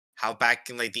back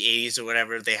in like the 80s or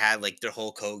whatever they had like their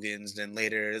Hulk Hogan's, and then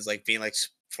later it's like being like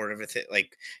supportive of it,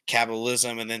 like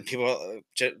capitalism, and then people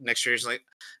next year is like,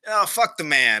 oh fuck the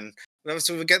man.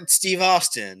 So we got Steve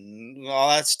Austin, all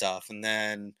that stuff, and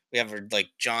then we have like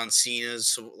John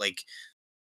Cena's like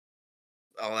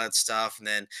all that stuff, and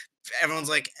then everyone's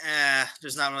like,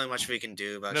 there's not really much we can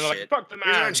do about And they're like, shit. fuck the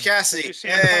Here's man. Orange Cassidy. Let's do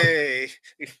CM Punk. Hey.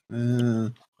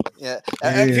 Yeah,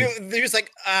 Yeah. they're just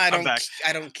like, I I'm back.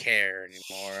 don't care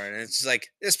anymore, and it's just like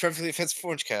this perfectly fits for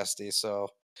Orange Cassidy. So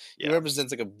he Yeah.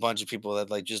 represents like a bunch of people that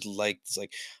like just like it's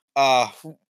like,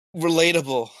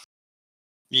 relatable.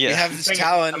 Yeah. We have this Thing is,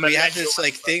 talent, I'm we a have natural this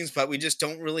like wrestler. things, but we just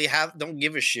don't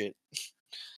give a shit.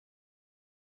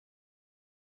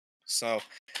 So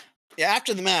yeah,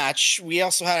 after the match, we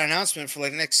also had an announcement for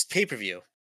like the next pay-per-view.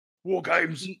 War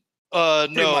Games. No,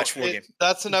 much War Game.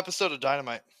 that's an episode of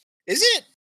Dynamite. Is it?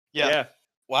 Yeah.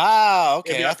 Wow. It'll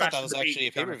Okay, be I like thought Bash that at was the actually a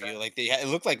Beach kind of pay-per-view. thing. Like it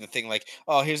looked like the thing. Like,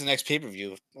 oh, here's the next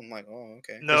pay-per-view. I'm like, oh,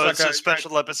 okay. No, It's it's, like a a-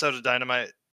 special episode of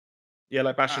Dynamite. Yeah,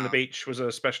 like Bash on the Oh. Beach was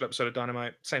a special episode of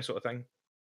Dynamite. Same sort of thing.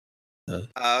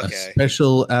 A Okay.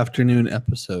 special afternoon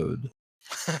episode.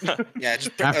 Yeah,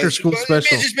 just After school it's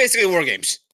special. just basically War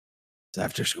Games. It's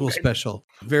after school special.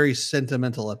 Very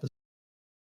sentimental episode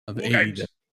of War AEW. Games.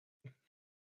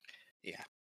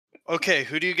 Okay,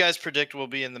 who do you guys predict will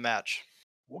be in the match?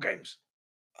 War Games.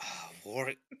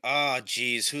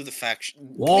 Geez, who the faction?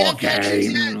 War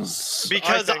Games.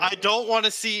 Because think- I don't want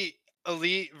to see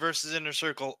Elite versus Inner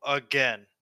Circle again.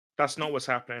 That's not what's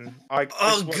happening. This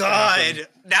Oh is what's gonna happen.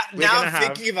 God! We're Now gonna I'm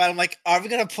thinking about it. I'm like, are we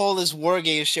gonna pull this War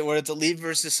Game shit where it's Elite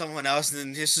versus someone else, and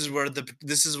then this is where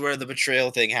the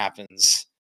betrayal thing happens?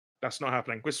 That's not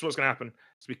happening. This is what's going to happen.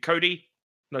 It's going to be Cody.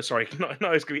 No, sorry.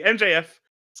 No, it's going to be MJF.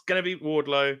 It's going to be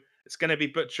Wardlow. It's going to be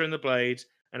Butcher and the Blade.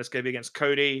 And it's going to be against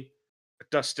Cody,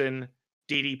 Dustin,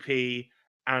 DDP,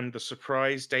 and the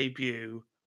surprise debut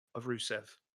of Rusev.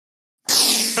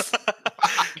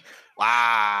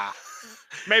 Wow.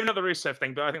 Maybe not the Rusev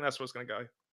thing, but I think that's what's going to go.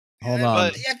 Hold But on.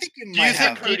 I think we Do you might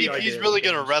think have Cody DDP's idea really of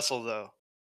going to things. wrestle, though?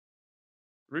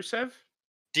 Rusev?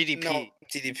 DDP. no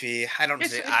DDP. I don't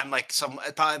It's- think it's- I'm like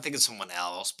I probably think it's someone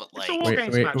else, but It's like a War Wait,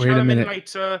 Games wait, match. wait a Have him in minute.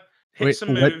 later, hit Wait, some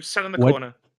what- moves, set in the what-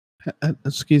 corner.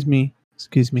 Excuse me.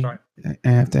 Sorry. I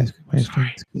have to ask a question.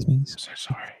 sorry. Excuse me. I'm so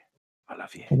sorry. I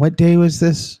love you. What day was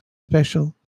this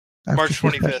special? March After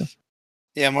school special? 25th.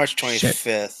 yeah, March Shit.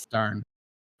 25th. Darn.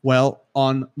 Well,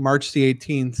 on March the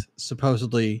 18th,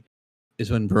 supposedly, is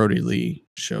when Brody Lee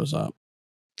shows up.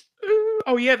 Ooh,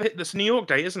 oh yeah, this New York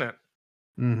date, isn't it?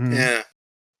 Mhm. Yeah.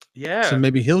 Yeah. So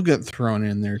maybe he'll get thrown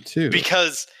in there too.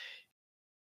 Because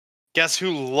guess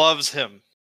who loves him?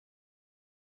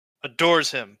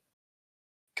 Adores him?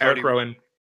 Eric Rowan.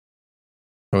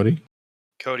 Cody?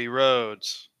 Cody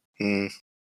Rhodes. Hmm.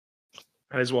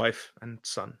 And his wife and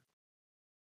son.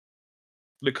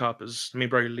 Luke Harper's,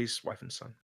 Brody Lee's wife and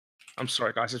son. I'm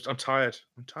sorry, guys. I'm tired.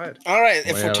 I'm tired. All right,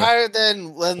 if Well, we're yeah, tired,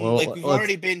 then well, like we've let's-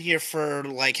 already been here for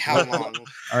like how long?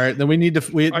 All right, then we need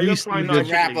to. We at Are you least implying need that to,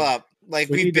 I Wrap leave? up. Like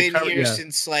We we've need to been cover- here yeah.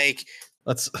 since like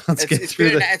let's it's get through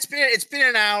the. it's been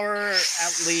an hour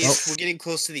at least. Well, we're getting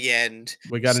close to the end.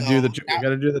 We got to do the. So, We got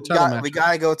to do the We, title match.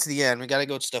 gotta go to the end. We gotta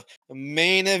go to stuff. The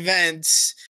main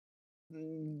event.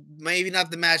 Maybe not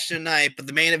the match tonight, but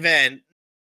the main event.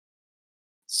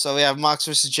 So we have Mox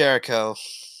versus Jericho.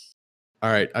 All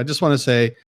right, I just want to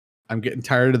say, I'm getting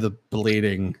tired of the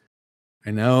bleeding. I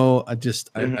know. I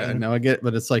know I get, it,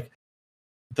 but it's like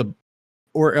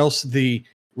or else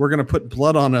we're gonna put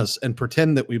blood on us and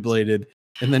pretend that we bladed,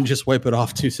 and then just wipe it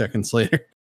off 2 seconds later,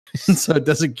 so it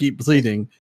doesn't keep bleeding.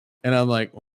 And I'm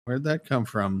like, where'd that come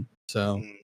from? So,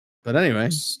 but anyway,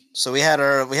 So we had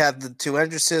the two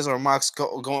entrances, or Mox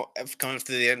coming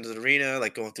through the end of the arena,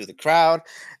 like going through the crowd.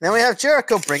 And then we have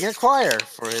Jericho bringing a choir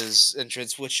for his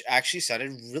entrance, which actually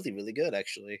sounded really, really good,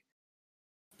 actually.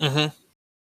 Mm-hmm.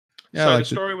 yeah, So I the like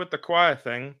story with the choir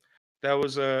thing, there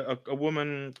was a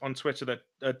woman on Twitter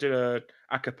that did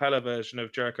a cappella version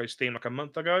of Jericho's theme like a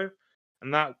month ago,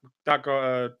 and that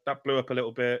blew up a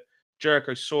little bit.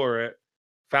 Jericho saw it,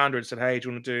 found her, and said, "Hey, do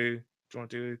you want to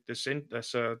do this?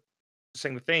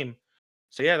 Sing the theme."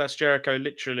 So yeah, that's Jericho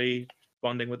literally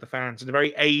bonding with the fans in a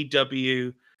very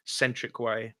AEW centric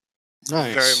way.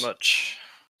 Nice. Very much.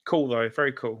 Cool though,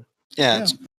 very cool. Yeah.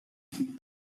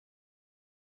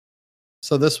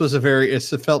 So this was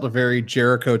it felt a very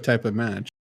Jericho type of match,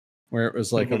 where it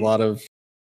was like a lot of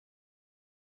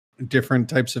different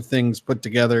types of things put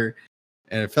together,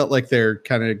 and it felt like they're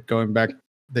kind of going back.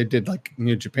 They did like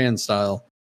New Japan style,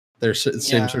 their same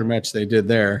sort of match they did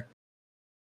there.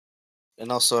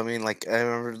 And also, I mean, like, I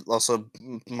remember also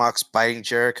Mox biting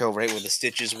Jericho right where the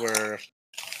stitches were.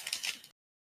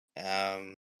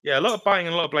 Yeah, a lot of biting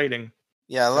and a lot of blading.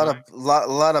 Yeah, a lot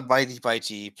of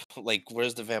bitey. Like,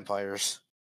 where's the vampires?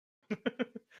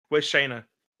 Where's Shayna?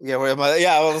 Yeah, where am I?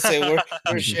 Yeah, I was gonna say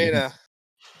where's Shayna?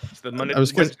 It's the Monday. I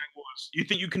was gonna- Wednesday Wars. You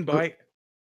think you can bite?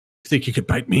 You think you could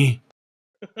bite me?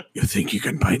 You think you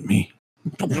can bite me?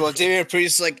 Well, Damian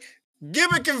Priest's like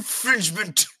gimmick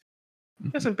infringement. He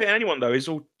hasn't bitten anyone though. He's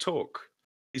all talk.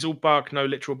 He's all bark, no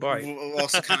literal bite.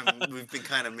 We've been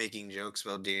kind of making jokes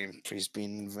about Damian Priest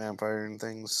being a vampire and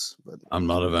things, but I'm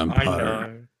not a I vampire.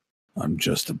 know. I'm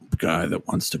just a guy that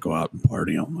wants to go out and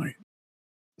party all night.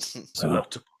 I So love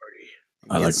to party.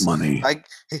 I like money.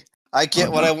 I get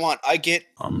what I want. I get.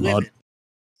 I'm women.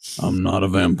 not a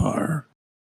vampire.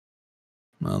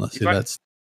 Well, let's see. That's.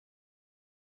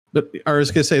 But I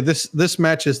was gonna say this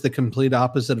match is the complete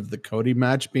opposite of the Cody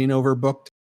match being overbooked,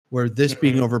 where this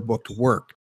being overbooked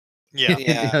worked. Yeah.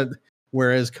 Yeah.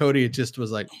 Whereas Cody, it just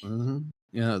was like,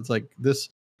 it's like this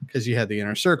because you had the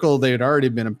inner circle. They had already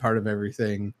been a part of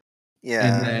everything.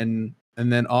 Yeah. And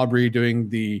then Aubrey doing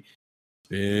the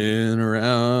spin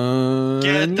around.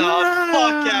 Get the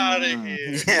fuck out of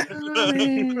here.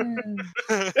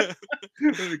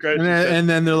 Yeah. And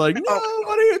then they're like, no,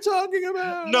 what are you talking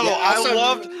about? No, Yeah,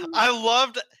 I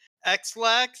loved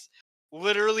X-Lax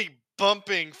literally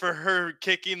bumping for her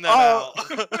kicking that Oh.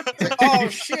 out. Oh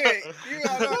shit! You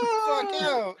gotta fuck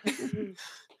out.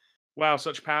 Wow,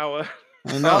 such power.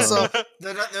 I know. Also,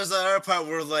 there's another part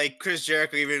where like Chris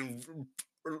Jericho even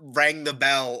rang the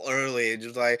bell early and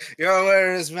just like, "You're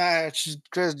winning this match,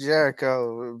 Chris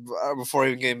Jericho," before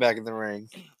even getting back in the ring.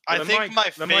 I The think mic-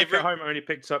 my the mic at favorite. home only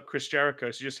picked up Chris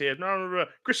Jericho, so you just hear no,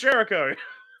 Chris Jericho.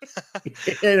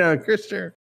 Chris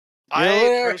Jericho. I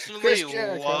Yeah, personally Chris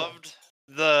Jericho. loved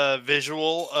the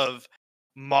visual of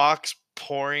Mox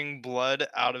pouring blood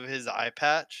out of his eye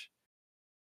patch.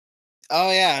 Oh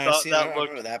yeah, Thought that I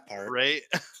remember looked that part. Right?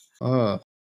 Oh,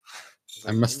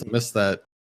 I must have missed that.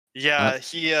 Yeah,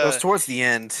 It was towards the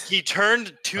end. he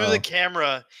turned to Oh. the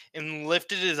camera and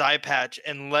lifted his eye patch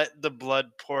and let the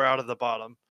blood pour out of the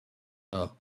bottom. Oh,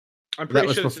 I'm That pretty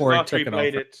was sure this is before he after he took it off.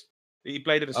 played it. He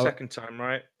played it a Oh. second time,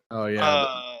 right? oh yeah.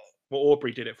 Well,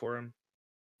 Aubrey did it for him.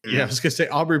 Yeah, I was gonna say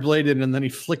Aubrey bladed and then he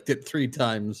flicked it 3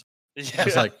 times. I yeah,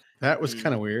 was like, that was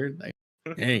kind of weird.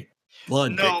 Like, hey,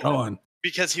 blood, No. get going.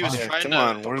 because he was Yeah, trying come to.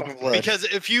 on, where's the blood? Because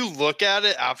if you look at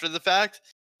it after the fact,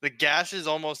 the gash is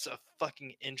almost a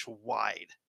fucking inch wide,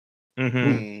 Mm-hmm.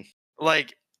 Mm.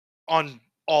 like on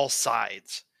all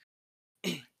sides.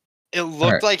 It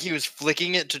looked right. like he was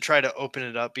flicking it to try to open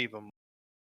it up even more.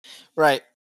 Right.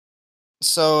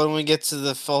 So when we get to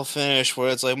the full finish, where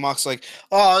it's like Mox like,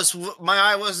 "Oh, my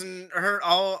eye wasn't hurt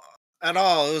at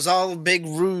all. It was all a big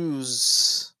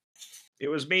ruse. It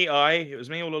was me, It was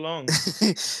me all along.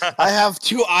 I have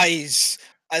 2 eyes.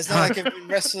 It's not like I've been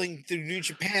wrestling through New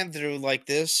Japan through like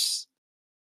this."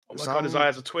 Oh my god, his eye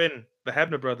has a twin. The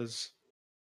Hebner brothers.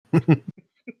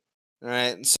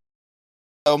 Right.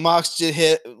 So Mox did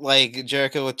hit like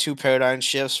Jericho with 2 paradigm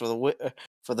shifts for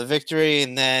the victory,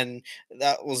 and then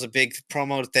that was a big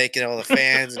promo thanking all the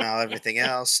fans and all everything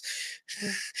else.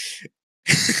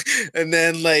 And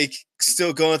then like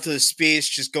still going through the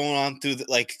speech, just going on through the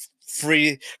like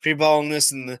free balling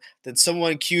this, and then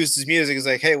someone cues his music is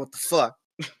like, "Hey, what the fuck?"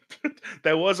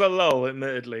 There was a lull,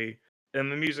 admittedly,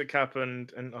 and the music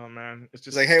happened, and oh man, it's It's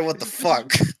just like, "Hey, what the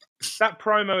fuck?" that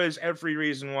promo is every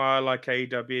reason why I like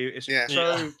AEW. It's Yeah.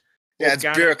 so Yeah, it's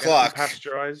organic beer and o'clock.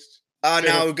 pasteurized.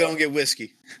 Now we're gonna get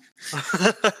whiskey.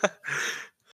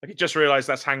 Like you just realized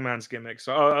that's Hangman's gimmick.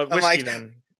 So whiskey like-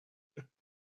 then.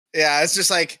 Yeah, it's just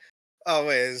like, oh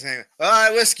wait, it's hang on. All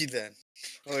right, whiskey then.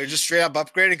 Oh, you're just straight up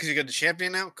upgrading because you got the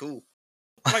champion now. Cool.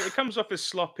 Like it comes off as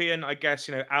sloppy and I guess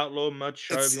outlaw mud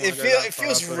show. if you wanna It go that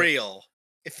feels far, but- real.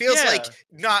 It feels Yeah. like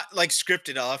not like scripted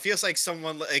at all. It feels like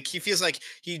someone like he feels like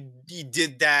he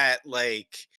did that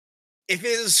like if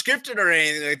it was scripted or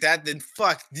anything like that, then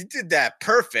fuck, you did that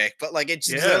perfect. But like it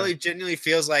just Yeah. literally genuinely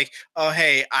feels like, oh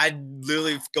hey, I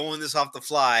literally going this off the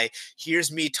fly.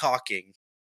 Here's me talking.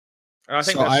 And I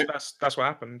think So that's what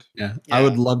happened. Yeah, Yeah. I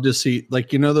would love to see, like,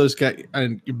 those guys,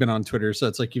 and you've been on Twitter, so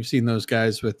it's like you've seen those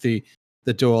guys with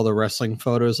that do all the wrestling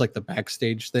photos, like the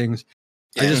backstage things.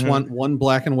 I just want one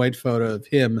black and white photo of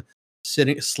him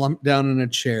sitting slumped down in a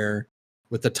chair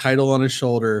with the title on his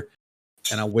shoulder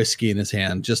and a whiskey in his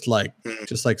hand, just like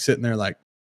sitting there, like,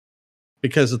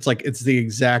 because it's the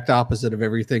exact opposite of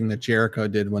everything that Jericho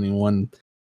did when he won.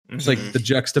 It's like the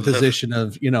juxtaposition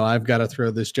of, I've got to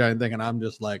throw this giant thing, and I'm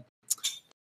just like,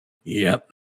 yep.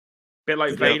 Bit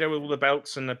like Vader with all the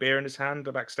belts and the beer in his hand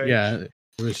backstage. Yeah,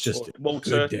 it was just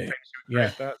Walter. A good day.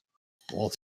 Yeah,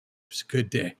 Walter, it was a good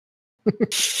day. And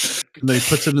then he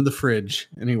puts it in the fridge,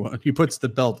 and he puts the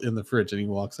belt in the fridge, and he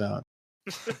walks out.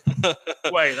 That's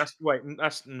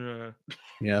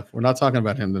Yeah, we're not talking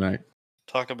about him tonight.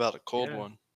 Talk about a cold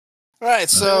one. All right,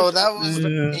 so that was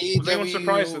AEW was anyone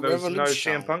surprised that there was no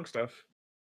CM Punk stuff?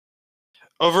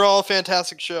 Overall,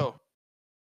 fantastic show.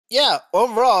 Yeah,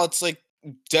 overall, it's like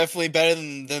definitely better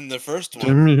than the first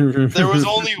one. There was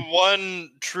only one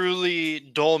truly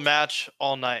dull match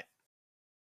all night.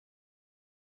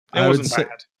 It wasn't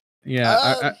bad.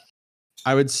 Yeah,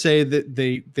 I would say that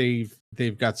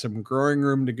they've got some growing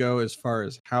room to go as far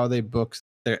as how they book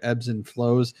their ebbs and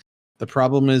flows. The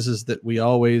problem is that we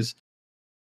always,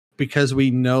 because we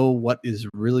know what is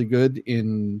really good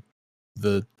in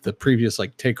the previous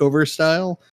like takeover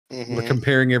style, we're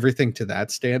comparing everything to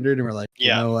that standard, and we're like, you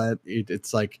know what?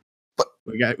 It's like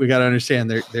we got to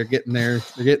understand they're getting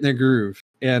their groove,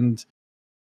 and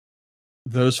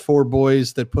those four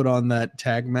boys that put on that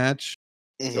tag match,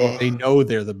 they know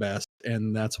they're the best,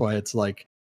 and that's why it's like,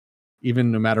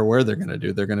 even no matter where they're gonna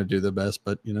do the best.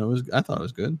 But I thought it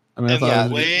was good. I mean,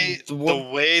 the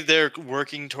way they're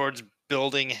working towards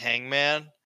building Hangman,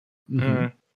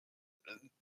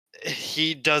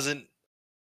 he doesn't.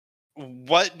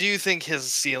 What do you think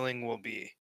his ceiling will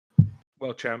be?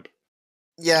 Well, champ.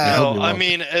 Yeah, no, I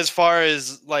mean, as far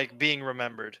as like being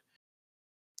remembered,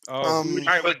 put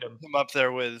him up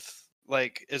there with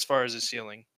like as far as his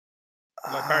ceiling,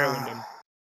 like Barry Windham.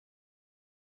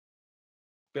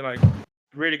 Been like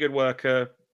really good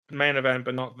worker, main event,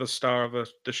 but not the star of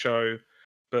the show,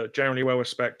 but generally well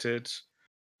respected,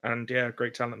 and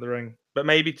great talent in the ring. But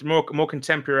maybe more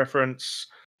contemporary reference,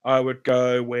 I would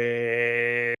go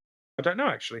with, I don't know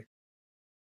actually.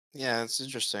 Yeah, it's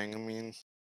interesting. I mean,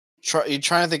 you're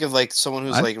trying to think of like someone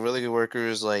who's like really good worker,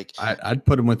 who's like I'd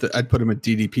put him at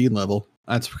DDP level.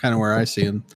 That's kind of where I see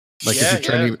him. Like if you're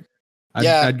trying to,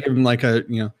 I'd give him like a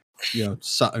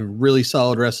a really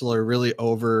solid wrestler, really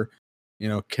over,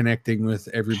 connecting with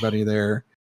everybody there.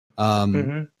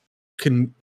 My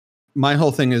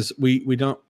whole thing is we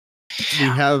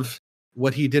have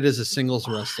what he did as a singles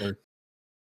wrestler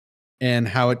and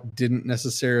how it didn't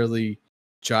necessarily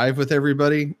jive with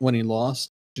everybody when he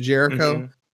lost to Jericho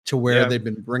to where they've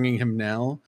been bringing him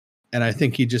now. And I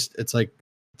think it's like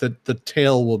the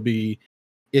tail will be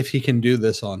if he can do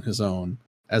this on his own,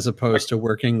 as opposed to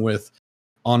working with,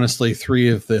 honestly, three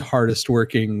of the hardest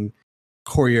working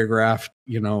choreographed,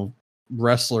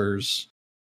 wrestlers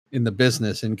in the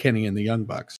business, in Kenny and the Young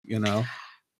Bucks,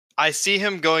 I see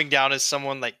him going down as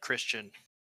someone like Christian.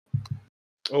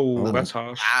 Oh, that's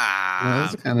harsh.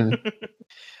 That's kind of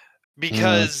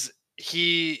because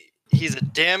he's a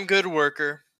damn good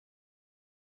worker.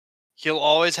 He'll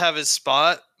always have his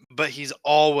spot, but he's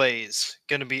always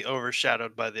going to be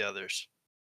overshadowed by the others.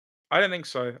 I don't think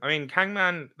so. I mean,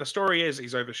 Hangman, the story is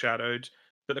he's overshadowed,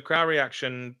 but the crowd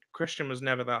reaction, Christian was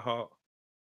never that hot.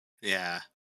 Yeah.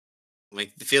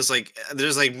 Like it feels like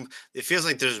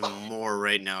there's more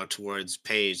right now towards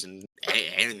Paige than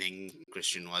anything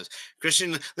Christian was.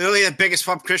 Christian, literally the biggest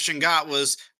pop Christian got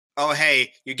was, oh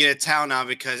hey, you get a towel now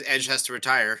because Edge has to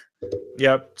retire.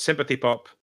 Yep, sympathy pop.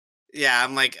 Yeah,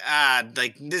 I'm like,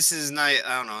 like this is not.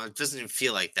 I don't know. It doesn't even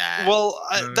feel like that. Well,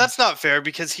 that's not fair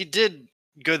because he did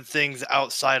good things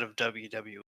outside of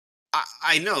WWE.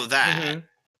 I know that.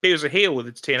 He was a heel with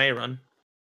its TNA run,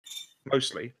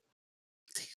 mostly.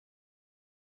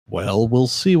 Well, we'll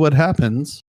see what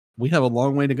happens. We have a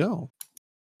long way to go.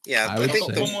 Yeah, I think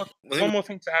one more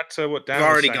thing to add to what Dan we've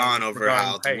already was gone over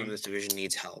how the Page. women's division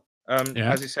needs help.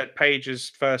 As he said, Page's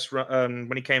first run,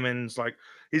 when he came in, is like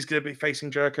he's going to be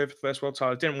facing Jericho for the first world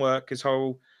title. It didn't work.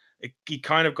 He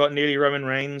kind of got nearly Roman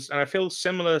Reigns, and I feel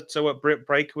similar to what Britt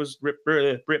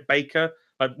Baker.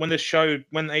 Like when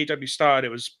AEW started,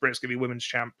 it was Britt's going to be women's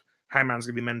champ, Hangman's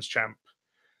going to be men's champ,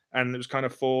 and it was kind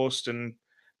of forced and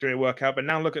didn't work out. But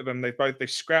now look at them; they've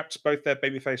scrapped both their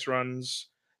babyface runs.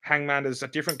 Hangman is a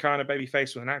different kind of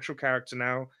babyface with an actual character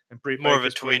now, and Britt more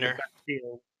Baker's of a tweener.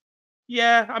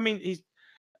 Yeah, I mean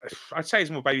I'd say he's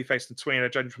more babyface than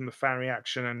tweener, judging from the fan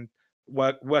reaction and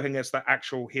working against the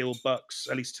actual heel Bucks,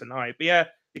 at least tonight. But yeah,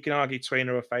 you can argue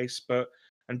tweener or face,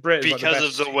 and Britt is because like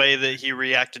of the way that he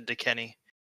reacted to Kenny.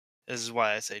 This is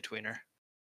why I say tweener.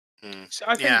 So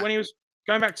I think when he was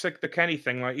going back to the Kenny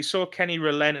thing, like, you saw Kenny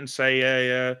relent and say,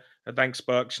 "Yeah, thanks,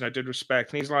 Bucks. Did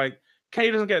respect." And he's like,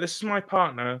 Kenny doesn't get it. This is my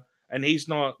partner, and he's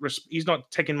not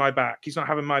taking my back. He's not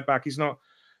having my back.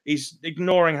 He's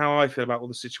ignoring how I feel about all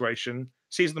the situation.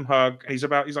 Sees them hug, and he's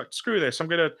like, "Screw this. I'm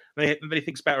gonna." And then he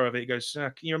thinks better of it. He goes,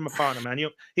 "You're my partner, man."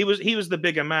 He was the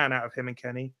bigger man out of him and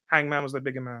Kenny. Hangman was the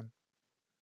bigger man.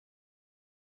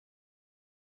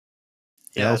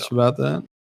 Yeah, else about that?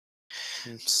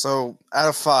 So out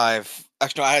of 5,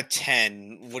 actually, no, out of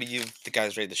 10, what do you the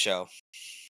guys rate the show?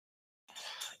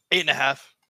 8.5.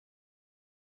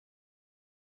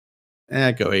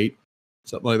 Go 8,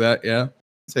 something like that. Yeah,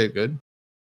 say it good.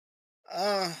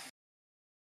 I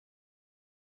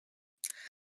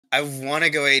want to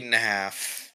go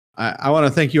 8.5. I want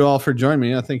to thank you all for joining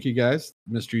me. I thank you guys,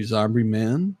 Mystery Zombie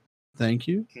Man. Thank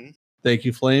you. Thank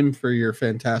you, Flame, for your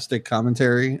fantastic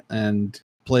commentary and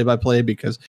play-by-play,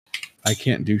 because I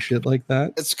can't do shit like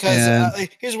that. It's because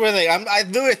here's where I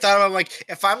literally thought about, like,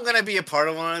 if I'm gonna be a part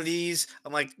of one of these,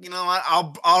 I'm like, you know what,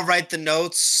 I'll write the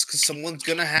notes, because someone's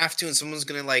gonna have to, and someone's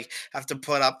gonna like have to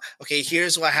put up, okay,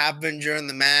 here's what happened during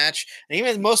the match, and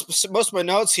even most of my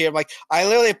notes here, I'm like, I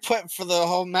literally put for the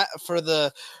whole for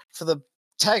the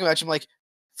tag match, I'm like,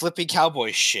 flippy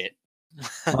cowboy shit.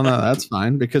 Oh no, that's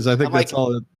fine, because I think that's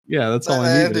all. Yeah, that's all I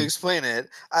needed. I have to explain it.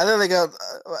 I literally got,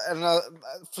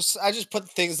 I just put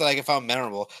things that I found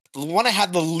memorable. The one I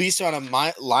had the least amount of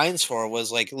lines for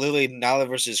was like literally Nyla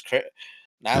versus Chris,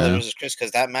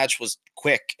 because that match was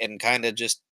quick and kind of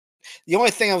just. The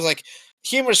only thing I was like,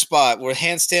 humor spot where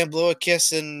handstand, blow a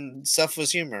kiss, and stuff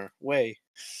was humor. Way.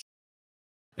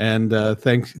 And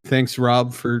thanks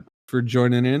Rob for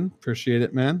joining in. Appreciate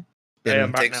it, man. Yeah,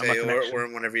 I'm back now.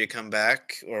 Or whenever you come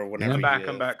back, or whenever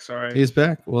I'm back. Sorry, he's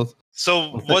back. Well,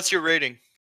 so what's your rating?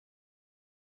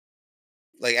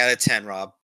 Like out of 10,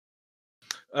 Rob.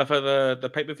 For the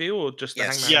pay-per-view, or just the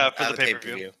Hangman? Yeah, for the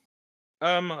pay-per-view.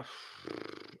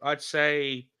 I'd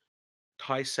say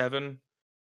high 7.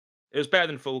 It was better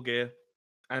than Full Gear,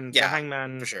 and the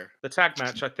Hangman for sure. The tag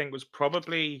match I think was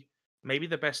probably maybe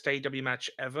the best AEW match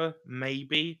ever.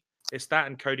 Maybe it's that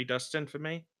and Cody Dustin for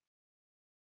me.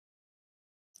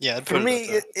 Yeah, for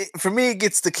me, it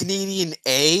gets the Canadian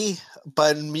A,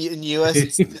 but in US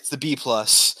it's the B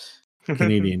plus.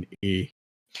 Canadian E.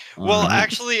 Well,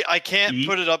 actually, I can't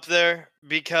put it up there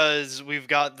because we've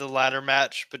got the ladder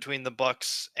match between the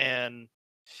Bucks and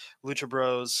Lucha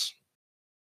Bros.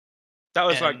 That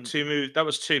was like 2 moves. That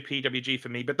was 2 PWG for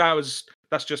me, but that's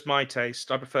just my taste.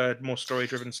 I preferred more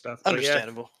story-driven stuff.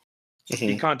 Understandable. Yeah,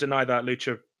 you can't deny that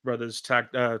Lucha Brothers tag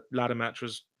ladder match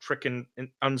was freaking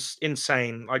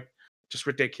insane, like just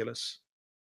ridiculous.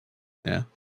 Yeah.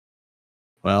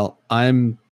 Well,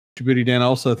 I'm Djibouti Dan.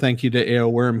 Also, thank you to AO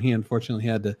Worm. He unfortunately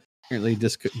had to apparently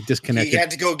disconnect. He had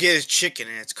to go get his chicken,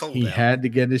 and it's cold. He had to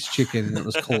get his chicken, and it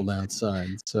was cold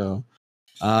outside. So,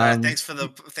 thanks for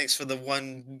the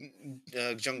one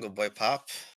Jungle Boy pop.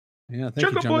 Yeah, thank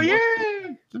you, Jungle Boy.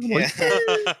 Jungle Boy.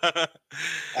 Yeah.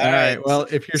 All right. Well,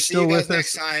 if you're still with us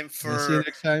next time, see you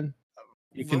next time.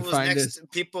 You can find us.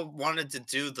 People wanted to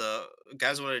do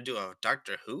guys wanted to do a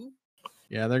Doctor Who.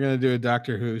 Yeah, they're gonna do a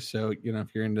Doctor Who. So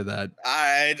if you're into that,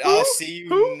 I'll see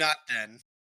you not then.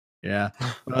 Yeah.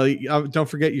 Well, don't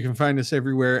forget you can find us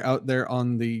everywhere out there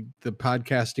on the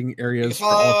podcasting areas. You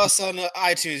can follow us on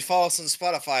iTunes. Follow us on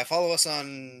Spotify. Follow us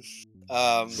on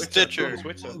Stitcher,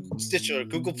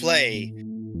 Google Play,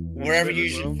 wherever you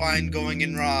should find Going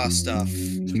in Raw stuff.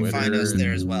 You can find us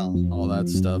there as well. All that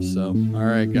stuff. So, all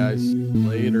right, guys.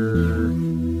 Later.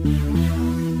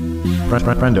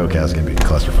 FriendoCast can be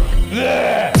clusterfuck.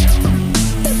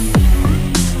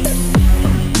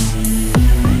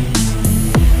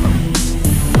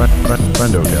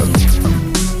 FriendoCast.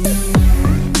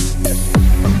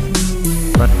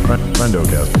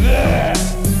 FriendoCast.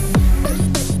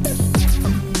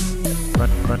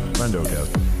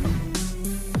 FriendoCast.